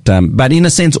 but in a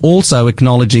sense also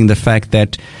acknowledging the fact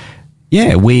that,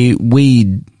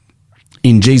 we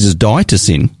in Jesus died to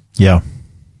sin. Yeah.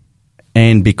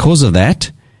 And because of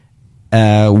that,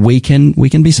 we can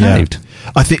be saved.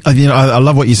 Yeah. I think, I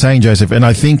love what you're saying, Joseph. And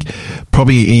I think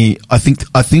probably,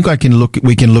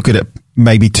 we can look at it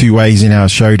maybe two ways in our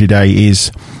show today.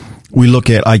 Is we look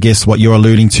at, I guess what you're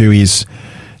alluding to is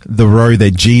the road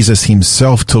that Jesus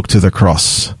himself took to the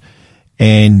cross.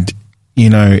 And,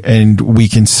 and we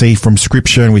can see from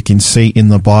scripture and we can see in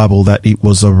the Bible that it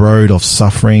was a road of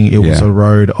suffering. It was a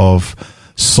road of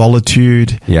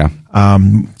solitude. Yeah.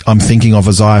 I'm thinking of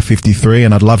Isaiah 53,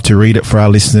 and I'd love to read it for our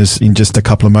listeners in just a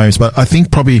couple of moments. But I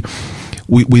think probably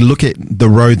we look at the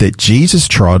road that Jesus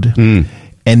trod, and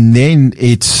then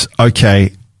it's,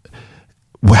 okay,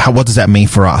 what does that mean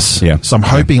for us? Yeah. So I'm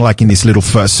hoping like in this little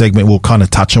first segment, we'll kind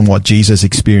of touch on what Jesus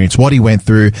experienced, what he went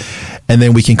through, and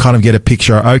then we can kind of get a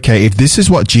picture. Okay, if this is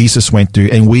what Jesus went through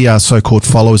and we are so-called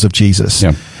followers of Jesus,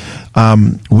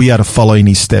 we are to follow in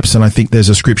his steps. And I think there's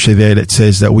a scripture there that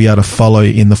says that we are to follow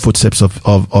in the footsteps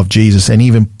of Jesus. And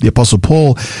even the Apostle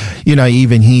Paul,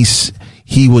 even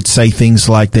he would say things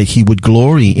like that he would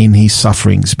glory in his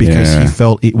sufferings because he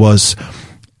felt it was,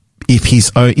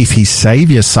 if his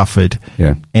Savior suffered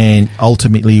and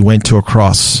ultimately went to a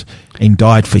cross and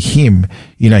died for him,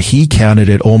 he counted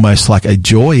it almost like a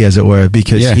joy, as it were,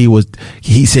 because he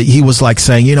was like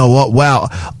saying, you know what, wow,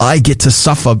 I get to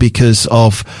suffer because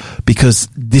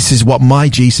this is what my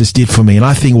Jesus did for me. And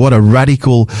I think what a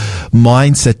radical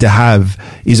mindset to have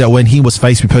is that when he was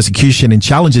faced with persecution and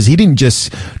challenges, he didn't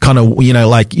just kind of,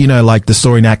 like the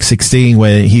story in Acts 16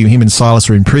 where him and Silas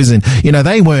were in prison,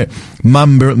 they weren't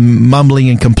mumbling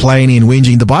and complaining and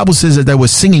whinging. The Bible says that they were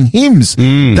singing hymns.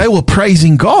 They were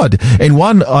praising God. And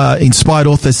one inspired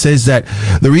author says that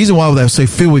the reason why they were so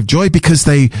filled with joy because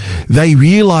they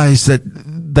realized that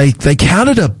they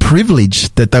counted a privilege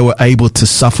that they were able to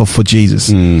suffer for Jesus.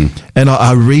 And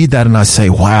I read that and I say,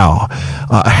 wow,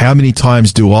 how many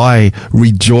times do I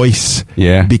rejoice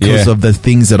because of the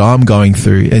things that I'm going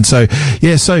through? And so,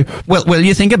 Well,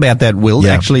 you think about that, Will,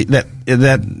 actually, that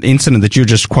incident that you're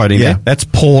just quoting there, that's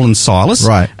Paul and Silas.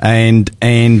 Right. And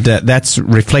that's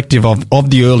reflective of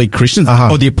the early Christians,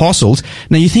 or the apostles.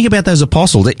 Now, you think about those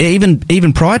apostles,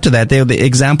 even prior to that, they're the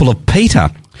example of Peter,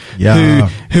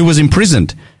 who was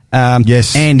imprisoned.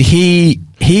 And he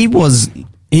was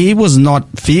he was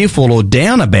not fearful or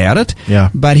down about it,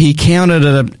 but he counted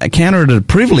it a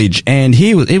privilege, and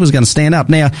he was going to stand up.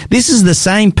 Now, this is the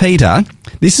same Peter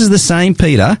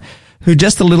who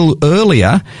just a little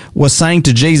earlier was saying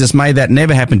to Jesus, may that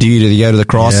never happen to you to go to the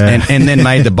cross, and then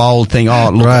made the bold thing,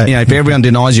 look, if everyone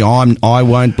denies you, I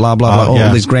won't, blah, blah, blah,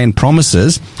 all these grand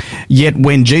promises. Yet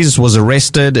when Jesus was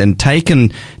arrested and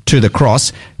taken to the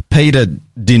cross, Peter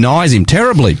denies him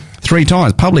terribly 3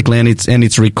 times publicly, and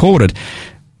it's recorded.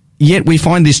 Yet we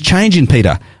find this change in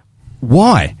Peter.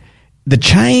 Why? The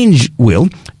change, Will,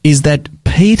 is that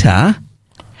Peter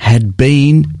had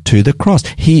been to the cross.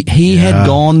 He had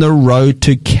gone the road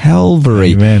to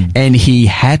Calvary. Amen. And he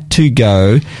had to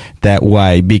go that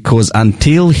way, because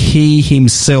until he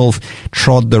himself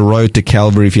trod the road to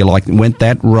Calvary, if you like, went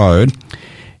that road,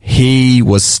 he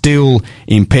was still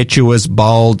impetuous,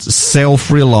 bold,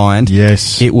 self-reliant.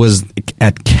 Yes. It was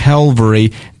at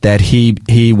Calvary that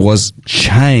he was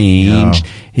changed.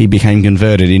 Yeah. He became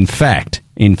converted. In fact,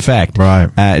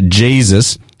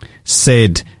 Jesus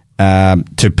said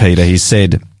to Peter, he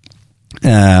said,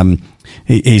 Simon,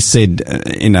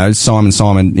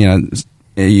 Simon,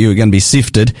 you're going to be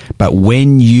sifted, but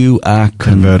when you are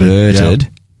converted,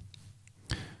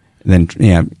 then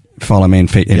follow me and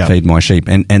feed my sheep.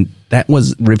 And that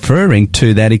was referring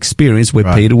to that experience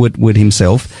where Peter would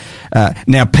himself.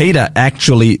 Now, Peter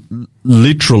actually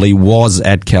literally was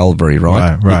at Calvary,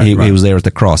 right? He was there at the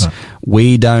cross. Right.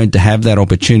 We don't have that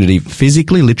opportunity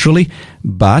physically, literally,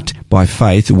 but by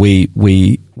faith we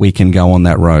can go on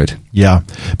that road. Yeah.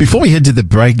 Before we head to the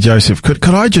break, Joseph, could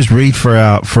I just read for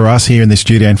us here in the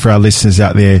studio and for our listeners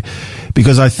out there,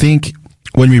 because I think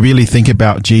when we really think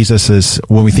about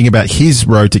when we think about his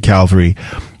road to Calvary,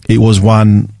 it was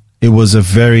a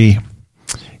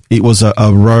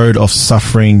road of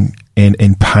suffering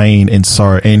and pain and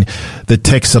sorrow. And the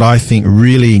text that I think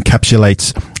really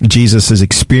encapsulates Jesus'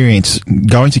 experience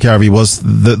going to Calvary was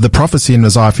the prophecy in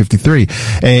Isaiah 53.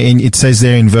 And it says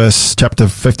there in chapter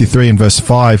 53 and verse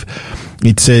 5,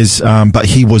 it says, but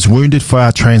he was wounded for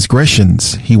our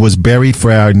transgressions. He was buried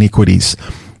for our iniquities.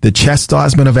 The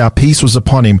chastisement of our peace was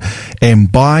upon him,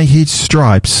 and by his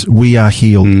stripes we are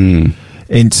healed. And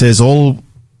it says,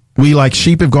 we like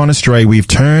sheep have gone astray. We've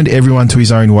turned everyone to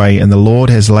his own way, and the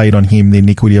Lord has laid on him the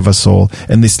iniquity of us all.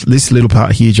 And this little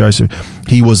part here, Joseph,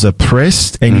 he was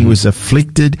oppressed and he was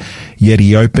afflicted, yet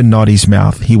he opened not his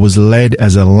mouth. He was led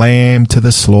as a lamb to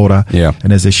the slaughter,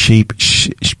 and as a sheep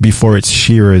before its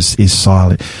shearers is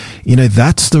silent.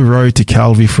 That's the road to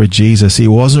Calvary for Jesus. It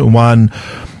wasn't one.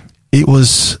 It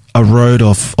was a road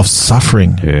of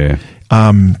suffering. Yeah.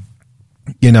 And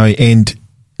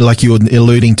like you were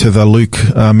alluding to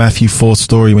the Matthew 4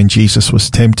 story when Jesus was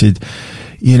tempted,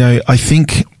 I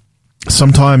think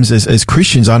sometimes as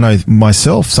Christians, I know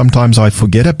myself, sometimes I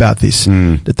forget about this,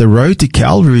 that the road to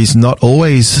Calvary is not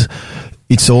always,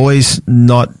 it's going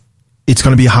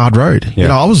to be a hard road.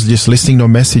 Yeah. I was just listening to a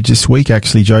message this week,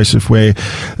 actually, Joseph, where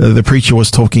the preacher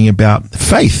was talking about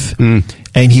faith.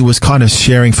 And he was kind of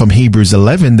sharing from Hebrews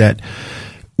 11 that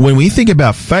when we think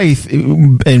about faith,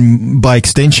 and by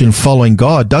extension following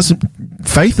God,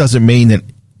 faith doesn't mean that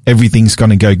everything's going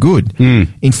to go good.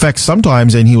 In fact,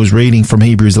 sometimes, and he was reading from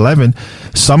Hebrews 11,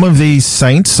 some of these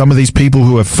saints, some of these people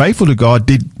who are faithful to God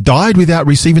died without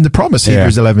receiving the promise,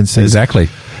 Hebrews 11 says. Exactly.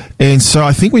 And so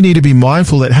I think we need to be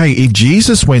mindful that, hey, if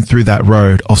Jesus went through that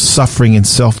road of suffering and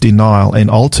self-denial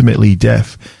and ultimately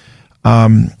death,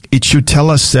 it should tell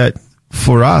us that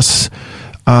for us,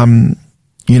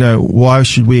 why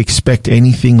should we expect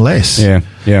anything less?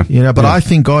 But I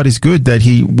think God is good that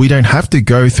we don't have to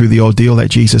go through the ordeal that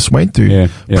Jesus went through.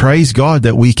 Praise God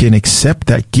that we can accept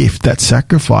that gift, that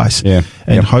sacrifice.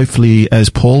 And hopefully, as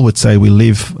Paul would say, we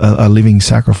live a living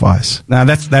sacrifice. Now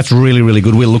that's really, really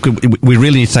good. We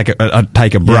really need to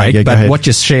take a break, but what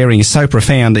you're sharing is so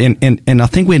profound, and I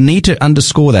think we need to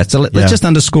underscore that. So let's just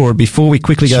underscore it before we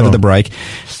quickly go to the break.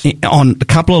 On a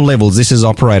couple of levels, this is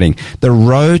operating. The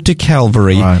road to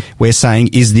Calvary, we're saying,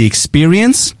 is the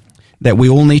experience that we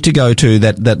all need to go to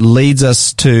that leads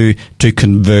us to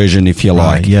conversion, if you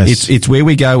like. It's where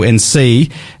we go and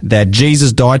see that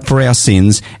Jesus died for our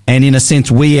sins, and in a sense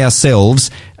we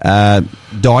ourselves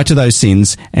die to those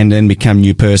sins and then become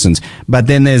new persons. But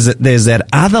then there's that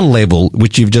other level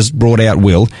which you've just brought out,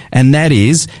 Will, and that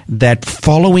is that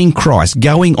following Christ,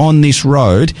 going on this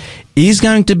road, is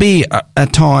going to be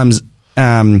at times,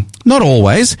 not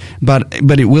always, but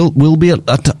it will be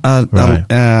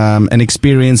an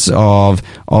experience of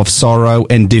sorrow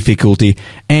and difficulty,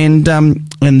 and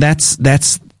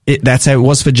that's it. That's how it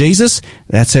was for Jesus.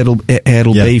 That's how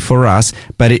it'll be for us.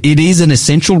 But it is an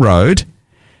essential road,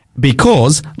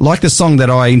 Because, like the song that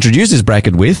I introduced this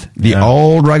bracket with, the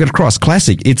Old Rugged Cross,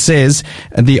 classic, it says,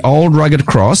 the old rugged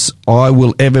cross, I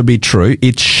will ever be true,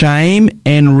 its shame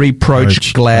and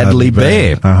reproach gladly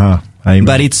bear. Amen.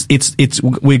 But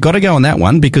we've got to go on that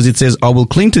one because it says, I will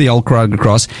cling to the old rugged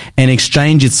cross and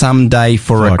exchange it someday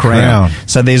for a crown.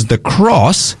 So there's the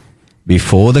cross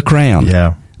before the crown.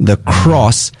 Yeah. The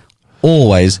cross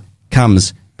always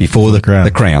comes before the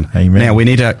crown. Amen. Now, we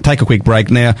need to take a quick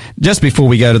break. Now, just before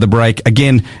we go to the break,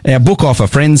 again, our book offer,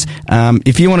 friends.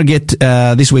 If you want to get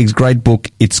this week's great book,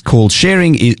 it's called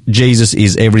Sharing Jesus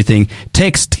is Everything.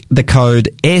 Text the code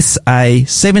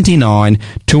SA79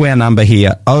 to our number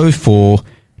here,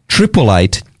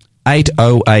 0488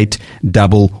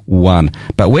 80811.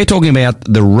 But we're talking about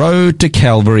the road to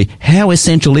Calvary. How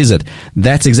essential is it?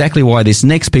 That's exactly why this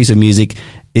next piece of music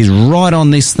is right on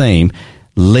this theme.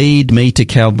 Lead Me to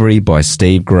Calvary by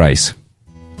Steve Grace.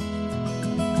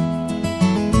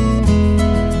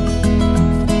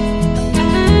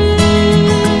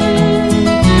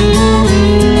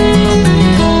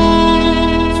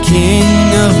 King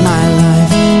of my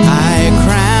life, I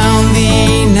crown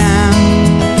thee now.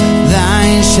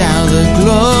 Thine shall the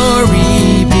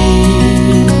glory be.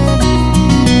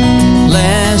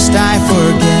 Lest I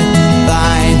forget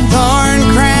thy thorn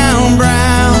crown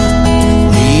brow,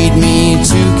 lead me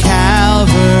to Calvary.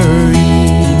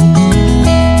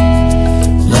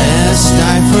 Lest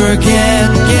I forget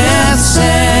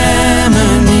Gethsemane,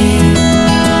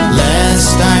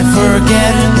 lest I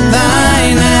forget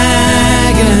thine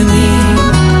agony,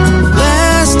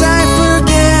 lest I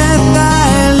forget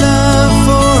thy love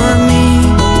for me,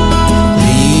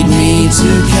 lead me to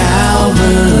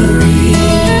Calvary.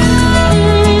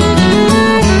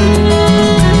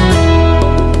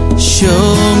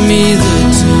 Show me the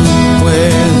tomb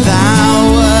where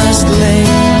thou wast laid,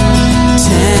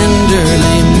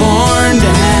 tenderly mourned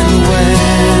and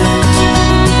wept.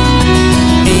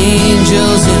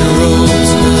 Angels in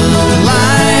robes of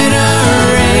light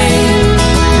array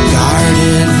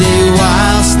guarded thee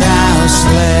whilst thou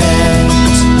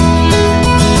slept.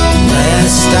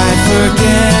 Lest I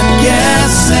forget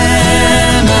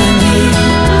Gethsemane,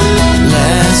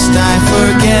 lest I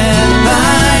forget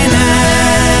thine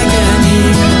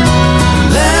agony,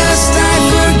 lest I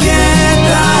forget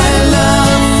thy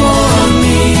love for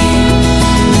me,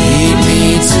 lead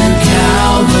me to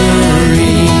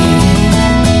Calvary.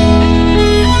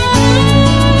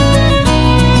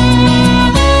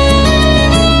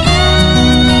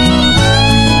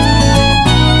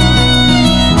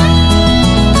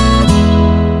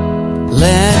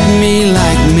 Let me,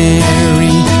 like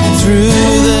Mary,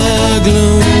 through the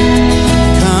gloom,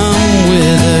 come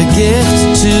with a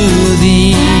gift to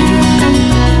thee.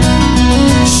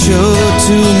 Show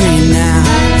to me now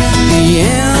the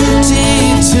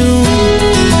empty tomb,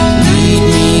 lead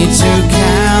me to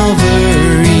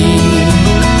Calvary.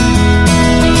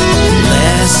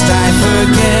 Lest I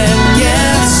forget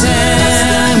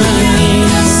Gethsemane,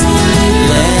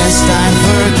 lest I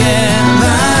forget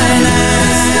thine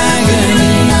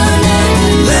agony,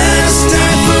 lest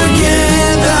I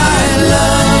forget thy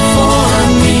love for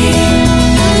me,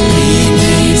 lead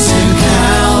me to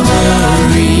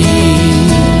Calvary.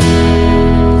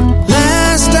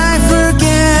 Lest I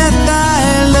forget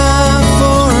thy love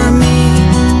for me,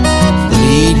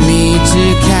 lead me to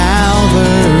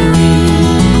Calvary.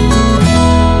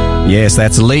 Yes,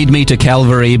 that's Lead Me to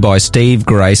Calvary by Steve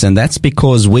Grace, and that's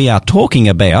because we are talking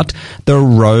about the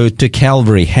road to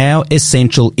Calvary. How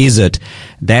essential is it?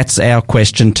 That's our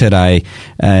question today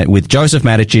with Joseph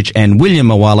Maticic and William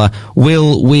Mawala.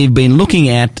 We've been looking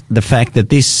at the fact that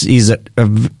this was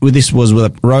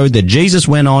a road that Jesus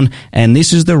went on, and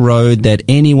this is the road that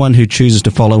anyone who chooses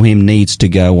to follow him needs to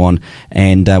go on,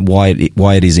 and why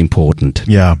it is important.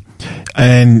 Yeah.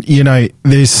 And,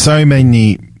 there's so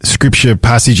many scripture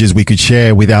passages we could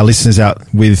share with our listeners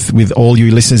with all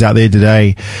you listeners out there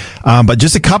today. But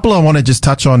just a couple I want to just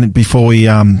touch on before we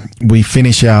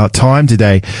finish our time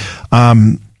today.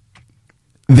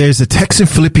 There's a text in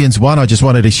Philippians 1 I just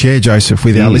wanted to share, Joseph,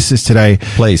 with our listeners today.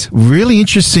 Please. Really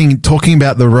interesting talking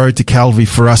about the road to Calvary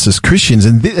for us as Christians.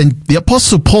 And the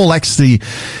Apostle Paul actually,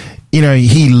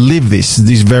 he lived this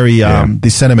very,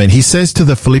 this sentiment. He says to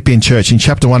the Philippian church in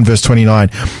chapter 1, verse 29,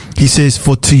 he says,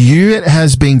 "For to you it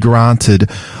has been granted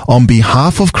on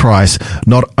behalf of Christ,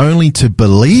 not only to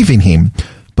believe in him,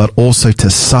 but also to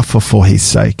suffer for his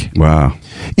sake. Wow.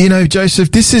 You know, Joseph,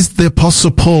 this is the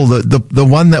Apostle Paul, the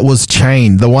one that was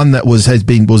chained, the one that was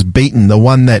beaten, the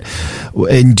one that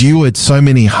endured so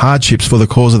many hardships for the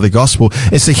cause of the gospel.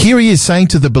 And so here he is saying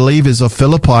to the believers of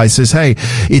Philippi, he says, hey,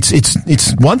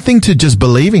 it's one thing to just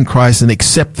believe in Christ and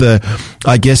accept the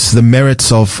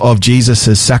merits of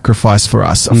Jesus' sacrifice for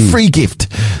us, a free gift,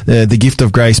 the gift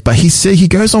of grace. But he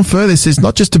goes on further, says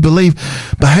not just to believe,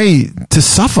 but hey, to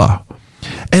suffer.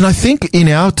 And I think in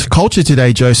our culture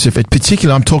today, Joseph, in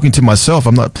particular, I'm talking to myself.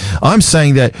 I'm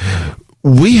saying that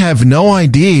we have no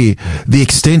idea the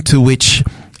extent to which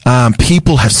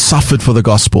people have suffered for the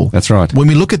gospel. That's right. When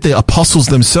we look at the apostles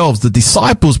themselves, the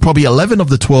disciples, probably 11 of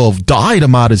the 12 died a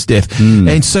martyr's death.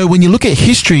 And so when you look at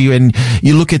history and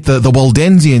you look at the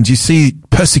Waldensians, you see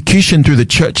persecution through the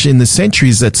church in the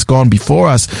centuries that's gone before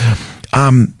us.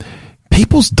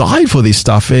 People's died for this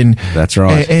stuff. And that's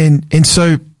right. And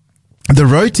so the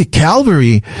road to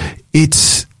Calvary,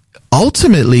 it's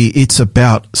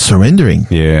about surrendering.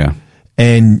 Yeah.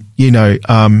 And, you know,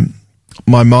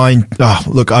 my mind,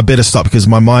 look, I better stop because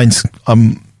my mind's,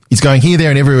 it's going here, there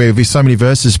and everywhere with so many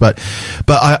verses. But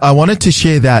I wanted to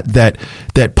share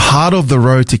that part of the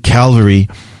road to Calvary.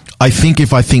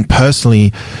 If I think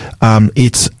personally,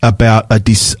 it's about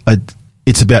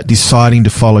it's about deciding to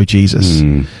follow Jesus.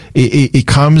 It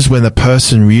comes when the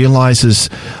person realizes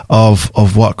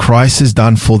of what Christ has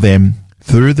done for them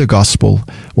through the gospel,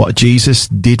 what Jesus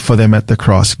did for them at the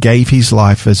cross, gave his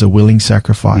life as a willing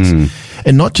sacrifice.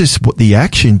 And not just what the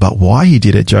action, but why he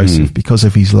did it, Joseph, because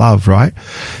of his love, right?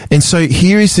 And so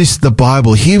here is the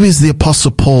Bible. Here is the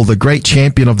Apostle Paul, the great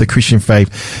champion of the Christian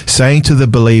faith, saying to the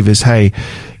believers, hey,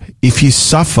 if you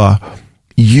suffer,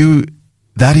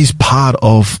 that is part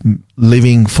of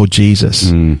living for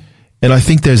Jesus. And I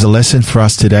think there's a lesson for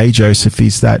us today, Joseph,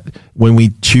 is that when we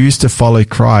choose to follow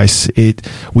Christ,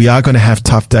 we are going to have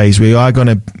tough days. We are going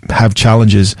to have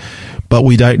challenges, but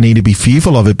we don't need to be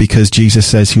fearful of it because Jesus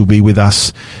says he'll be with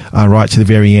us right to the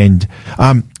very end.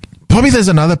 Probably there's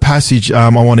another passage I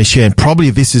want to share, and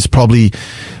this is probably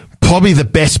the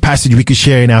best passage we could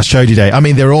share in our show today. I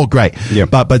mean, they're all great,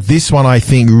 but this one I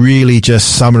think really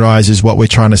just summarizes what we're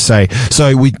trying to say.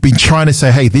 So we've been trying to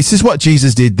say, hey, this is what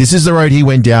Jesus did. This is the road he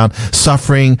went down,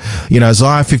 suffering. You know,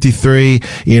 Isaiah 53.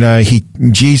 You know,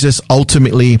 Jesus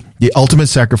ultimately, the ultimate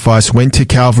sacrifice, went to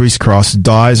Calvary's cross,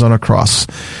 dies on a cross.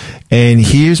 And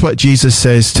here's what Jesus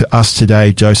says to us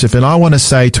today, Joseph. And I want to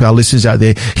say to our listeners out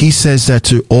there, he says that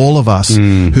to all of us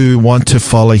who want to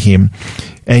follow him.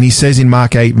 And he says in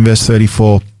Mark 8 and verse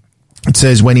 34, it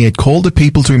says, when he had called the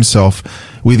people to himself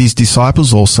with his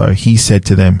disciples also, he said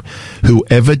to them,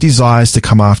 whoever desires to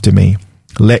come after me,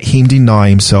 let him deny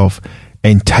himself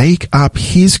and take up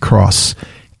his cross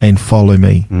and follow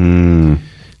me. And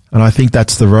I think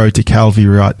that's the road to Calvary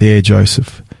right there,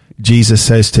 Joseph. Jesus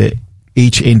says to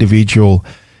each individual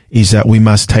is that we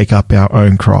must take up our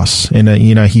own cross. And,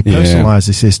 he personalizes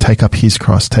this, says, take up his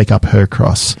cross, take up her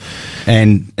cross.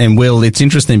 And Will, it's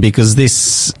interesting because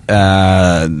this,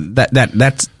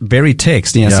 that very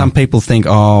text, some people think,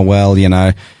 oh, well,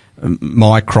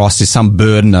 my cross is some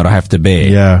burden that I have to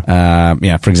bear.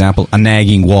 For example, a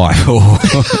nagging wife.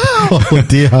 Oh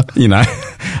dear.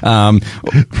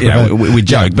 We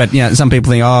joke, but some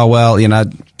people think, oh, well,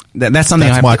 that's something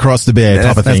that's my cross to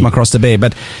bear. That's my cross to bear.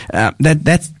 But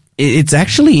it's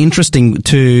actually interesting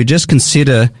to just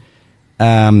consider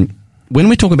when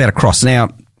we talk about a cross. Now,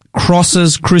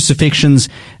 crosses, crucifixions,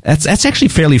 that's actually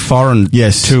fairly foreign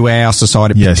to our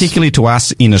society, particularly to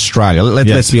us in Australia.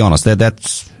 Let's be honest.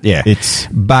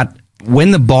 But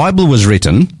when the Bible was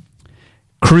written,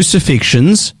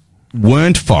 crucifixions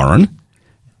weren't foreign,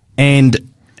 and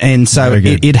so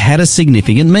it had a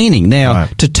significant meaning. Now,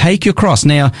 to take your cross.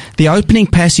 Now, the opening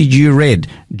passage you read,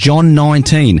 John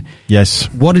 19. Yes.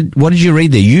 What did you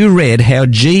read there? You read how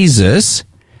Jesus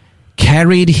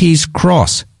carried his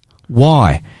cross.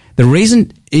 Why? The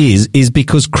reason is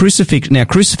because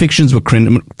crucifixions were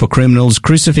for criminals.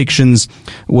 Crucifixions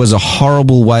was a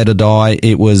horrible way to die.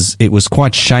 It was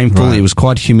quite shameful. Right. It was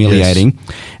quite humiliating.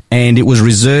 Yes. And it was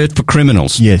reserved for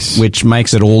criminals. Yes. Which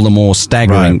makes it all the more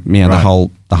staggering, the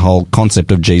whole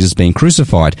concept of Jesus being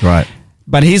crucified. Right.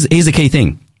 But here's the key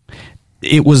thing.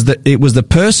 It was the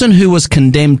person who was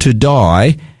condemned to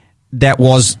die that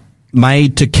was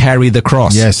made to carry the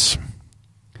cross. Yes.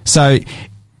 So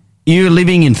you're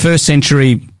living in first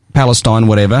century Palestine,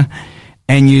 whatever,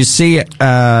 and you see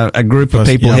a group of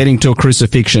people heading to a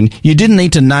crucifixion. You didn't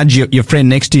need to nudge your friend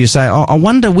next to you, say, oh, I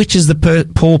wonder which is the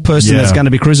poor person that's going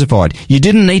to be crucified. You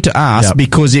didn't need to ask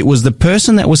because it was the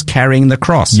person that was carrying the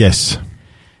cross. Yes.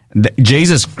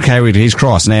 Jesus carried his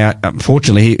cross. Now,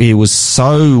 unfortunately, he was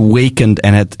so weakened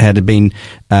and had been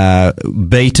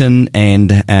beaten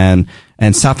and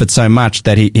suffered so much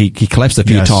that he collapsed a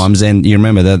few times. And you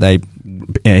remember that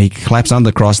he collapsed under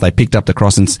the cross. They picked up the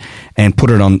cross and put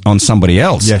it on somebody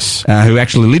else. Yes. Who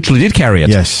actually literally did carry it.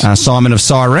 Yes. Simon of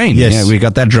Cyrene. Yes. Yeah, we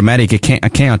got that dramatic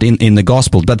account in the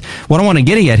Gospel. But what I want to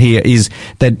get at here is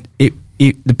that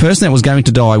the person that was going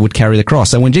to die would carry the cross.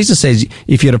 So when Jesus says,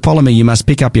 if you're to follow me, you must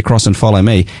pick up your cross and follow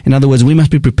me. In other words, we must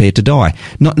be prepared to die.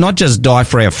 Not just die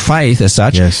for our faith as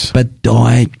such, but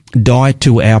die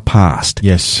to our past.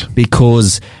 Yes.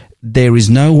 Because there is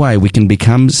no way we can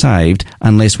become saved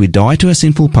unless we die to a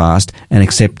sinful past and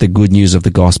accept the good news of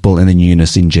the gospel and the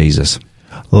newness in Jesus.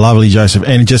 Lovely, Joseph.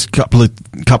 And just a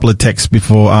couple of texts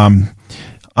before,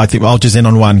 I think I'll just end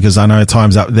on one because I know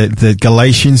time's up. The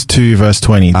Galatians 2 verse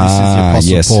 20. This is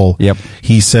the Apostle Paul. Yep.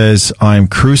 He says, I am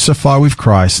crucified with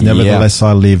Christ. Nevertheless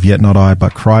I live, yet not I,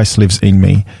 but Christ lives in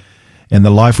me. And the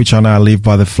life which I now live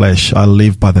by the flesh, I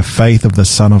live by the faith of the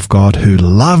Son of God who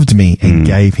loved me and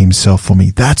gave himself for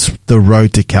me. That's the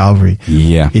road to Calvary.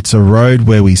 Yeah. It's a road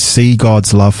where we see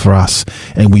God's love for us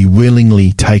and we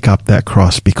willingly take up that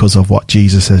cross because of what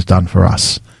Jesus has done for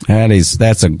us.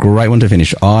 That's a great one to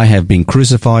finish. I have been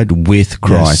crucified with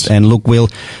Christ. Yes. And look,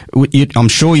 I'm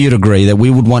sure you'd agree that we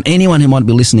would want anyone who might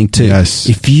be listening to,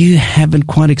 if you haven't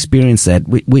quite experienced that,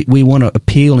 we want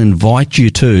to invite you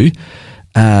to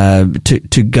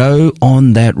go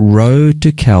on that road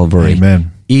to Calvary.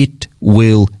 Amen. It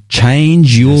will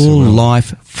change your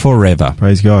life forever.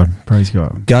 Praise God. Praise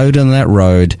God. Go down that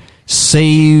road,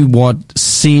 see what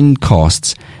sin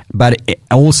costs, but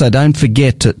also don't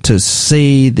forget to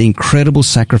see the incredible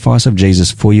sacrifice of Jesus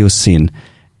for your sin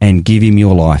and give him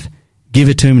your life. Give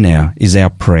it to him now is our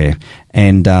prayer.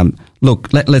 And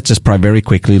look, let's just pray very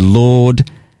quickly. Lord,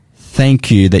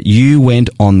 thank you that you went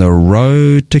on the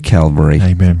road to Calvary.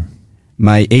 Amen.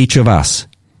 May each of us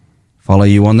follow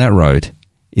you on that road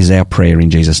is our prayer in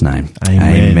Jesus' name.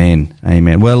 Amen. Amen.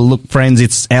 Amen. Well, look,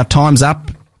 friends, our time's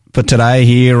up for today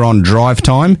here on Drive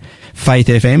Time, Faith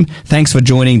FM. Thanks for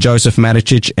joining Joseph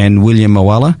Maticic and William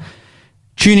Mawala.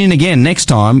 Tune in again next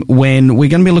time when we're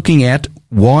going to be looking at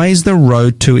why is the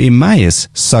road to Emmaus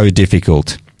so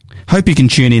difficult. Hope you can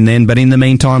tune in then, but in the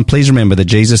meantime, please remember that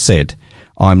Jesus said,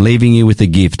 I'm leaving you with a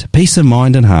gift, peace of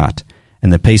mind and heart,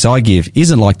 and the peace I give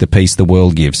isn't like the peace the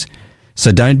world gives.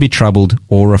 So don't be troubled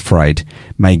or afraid.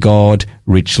 May God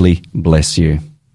richly bless you.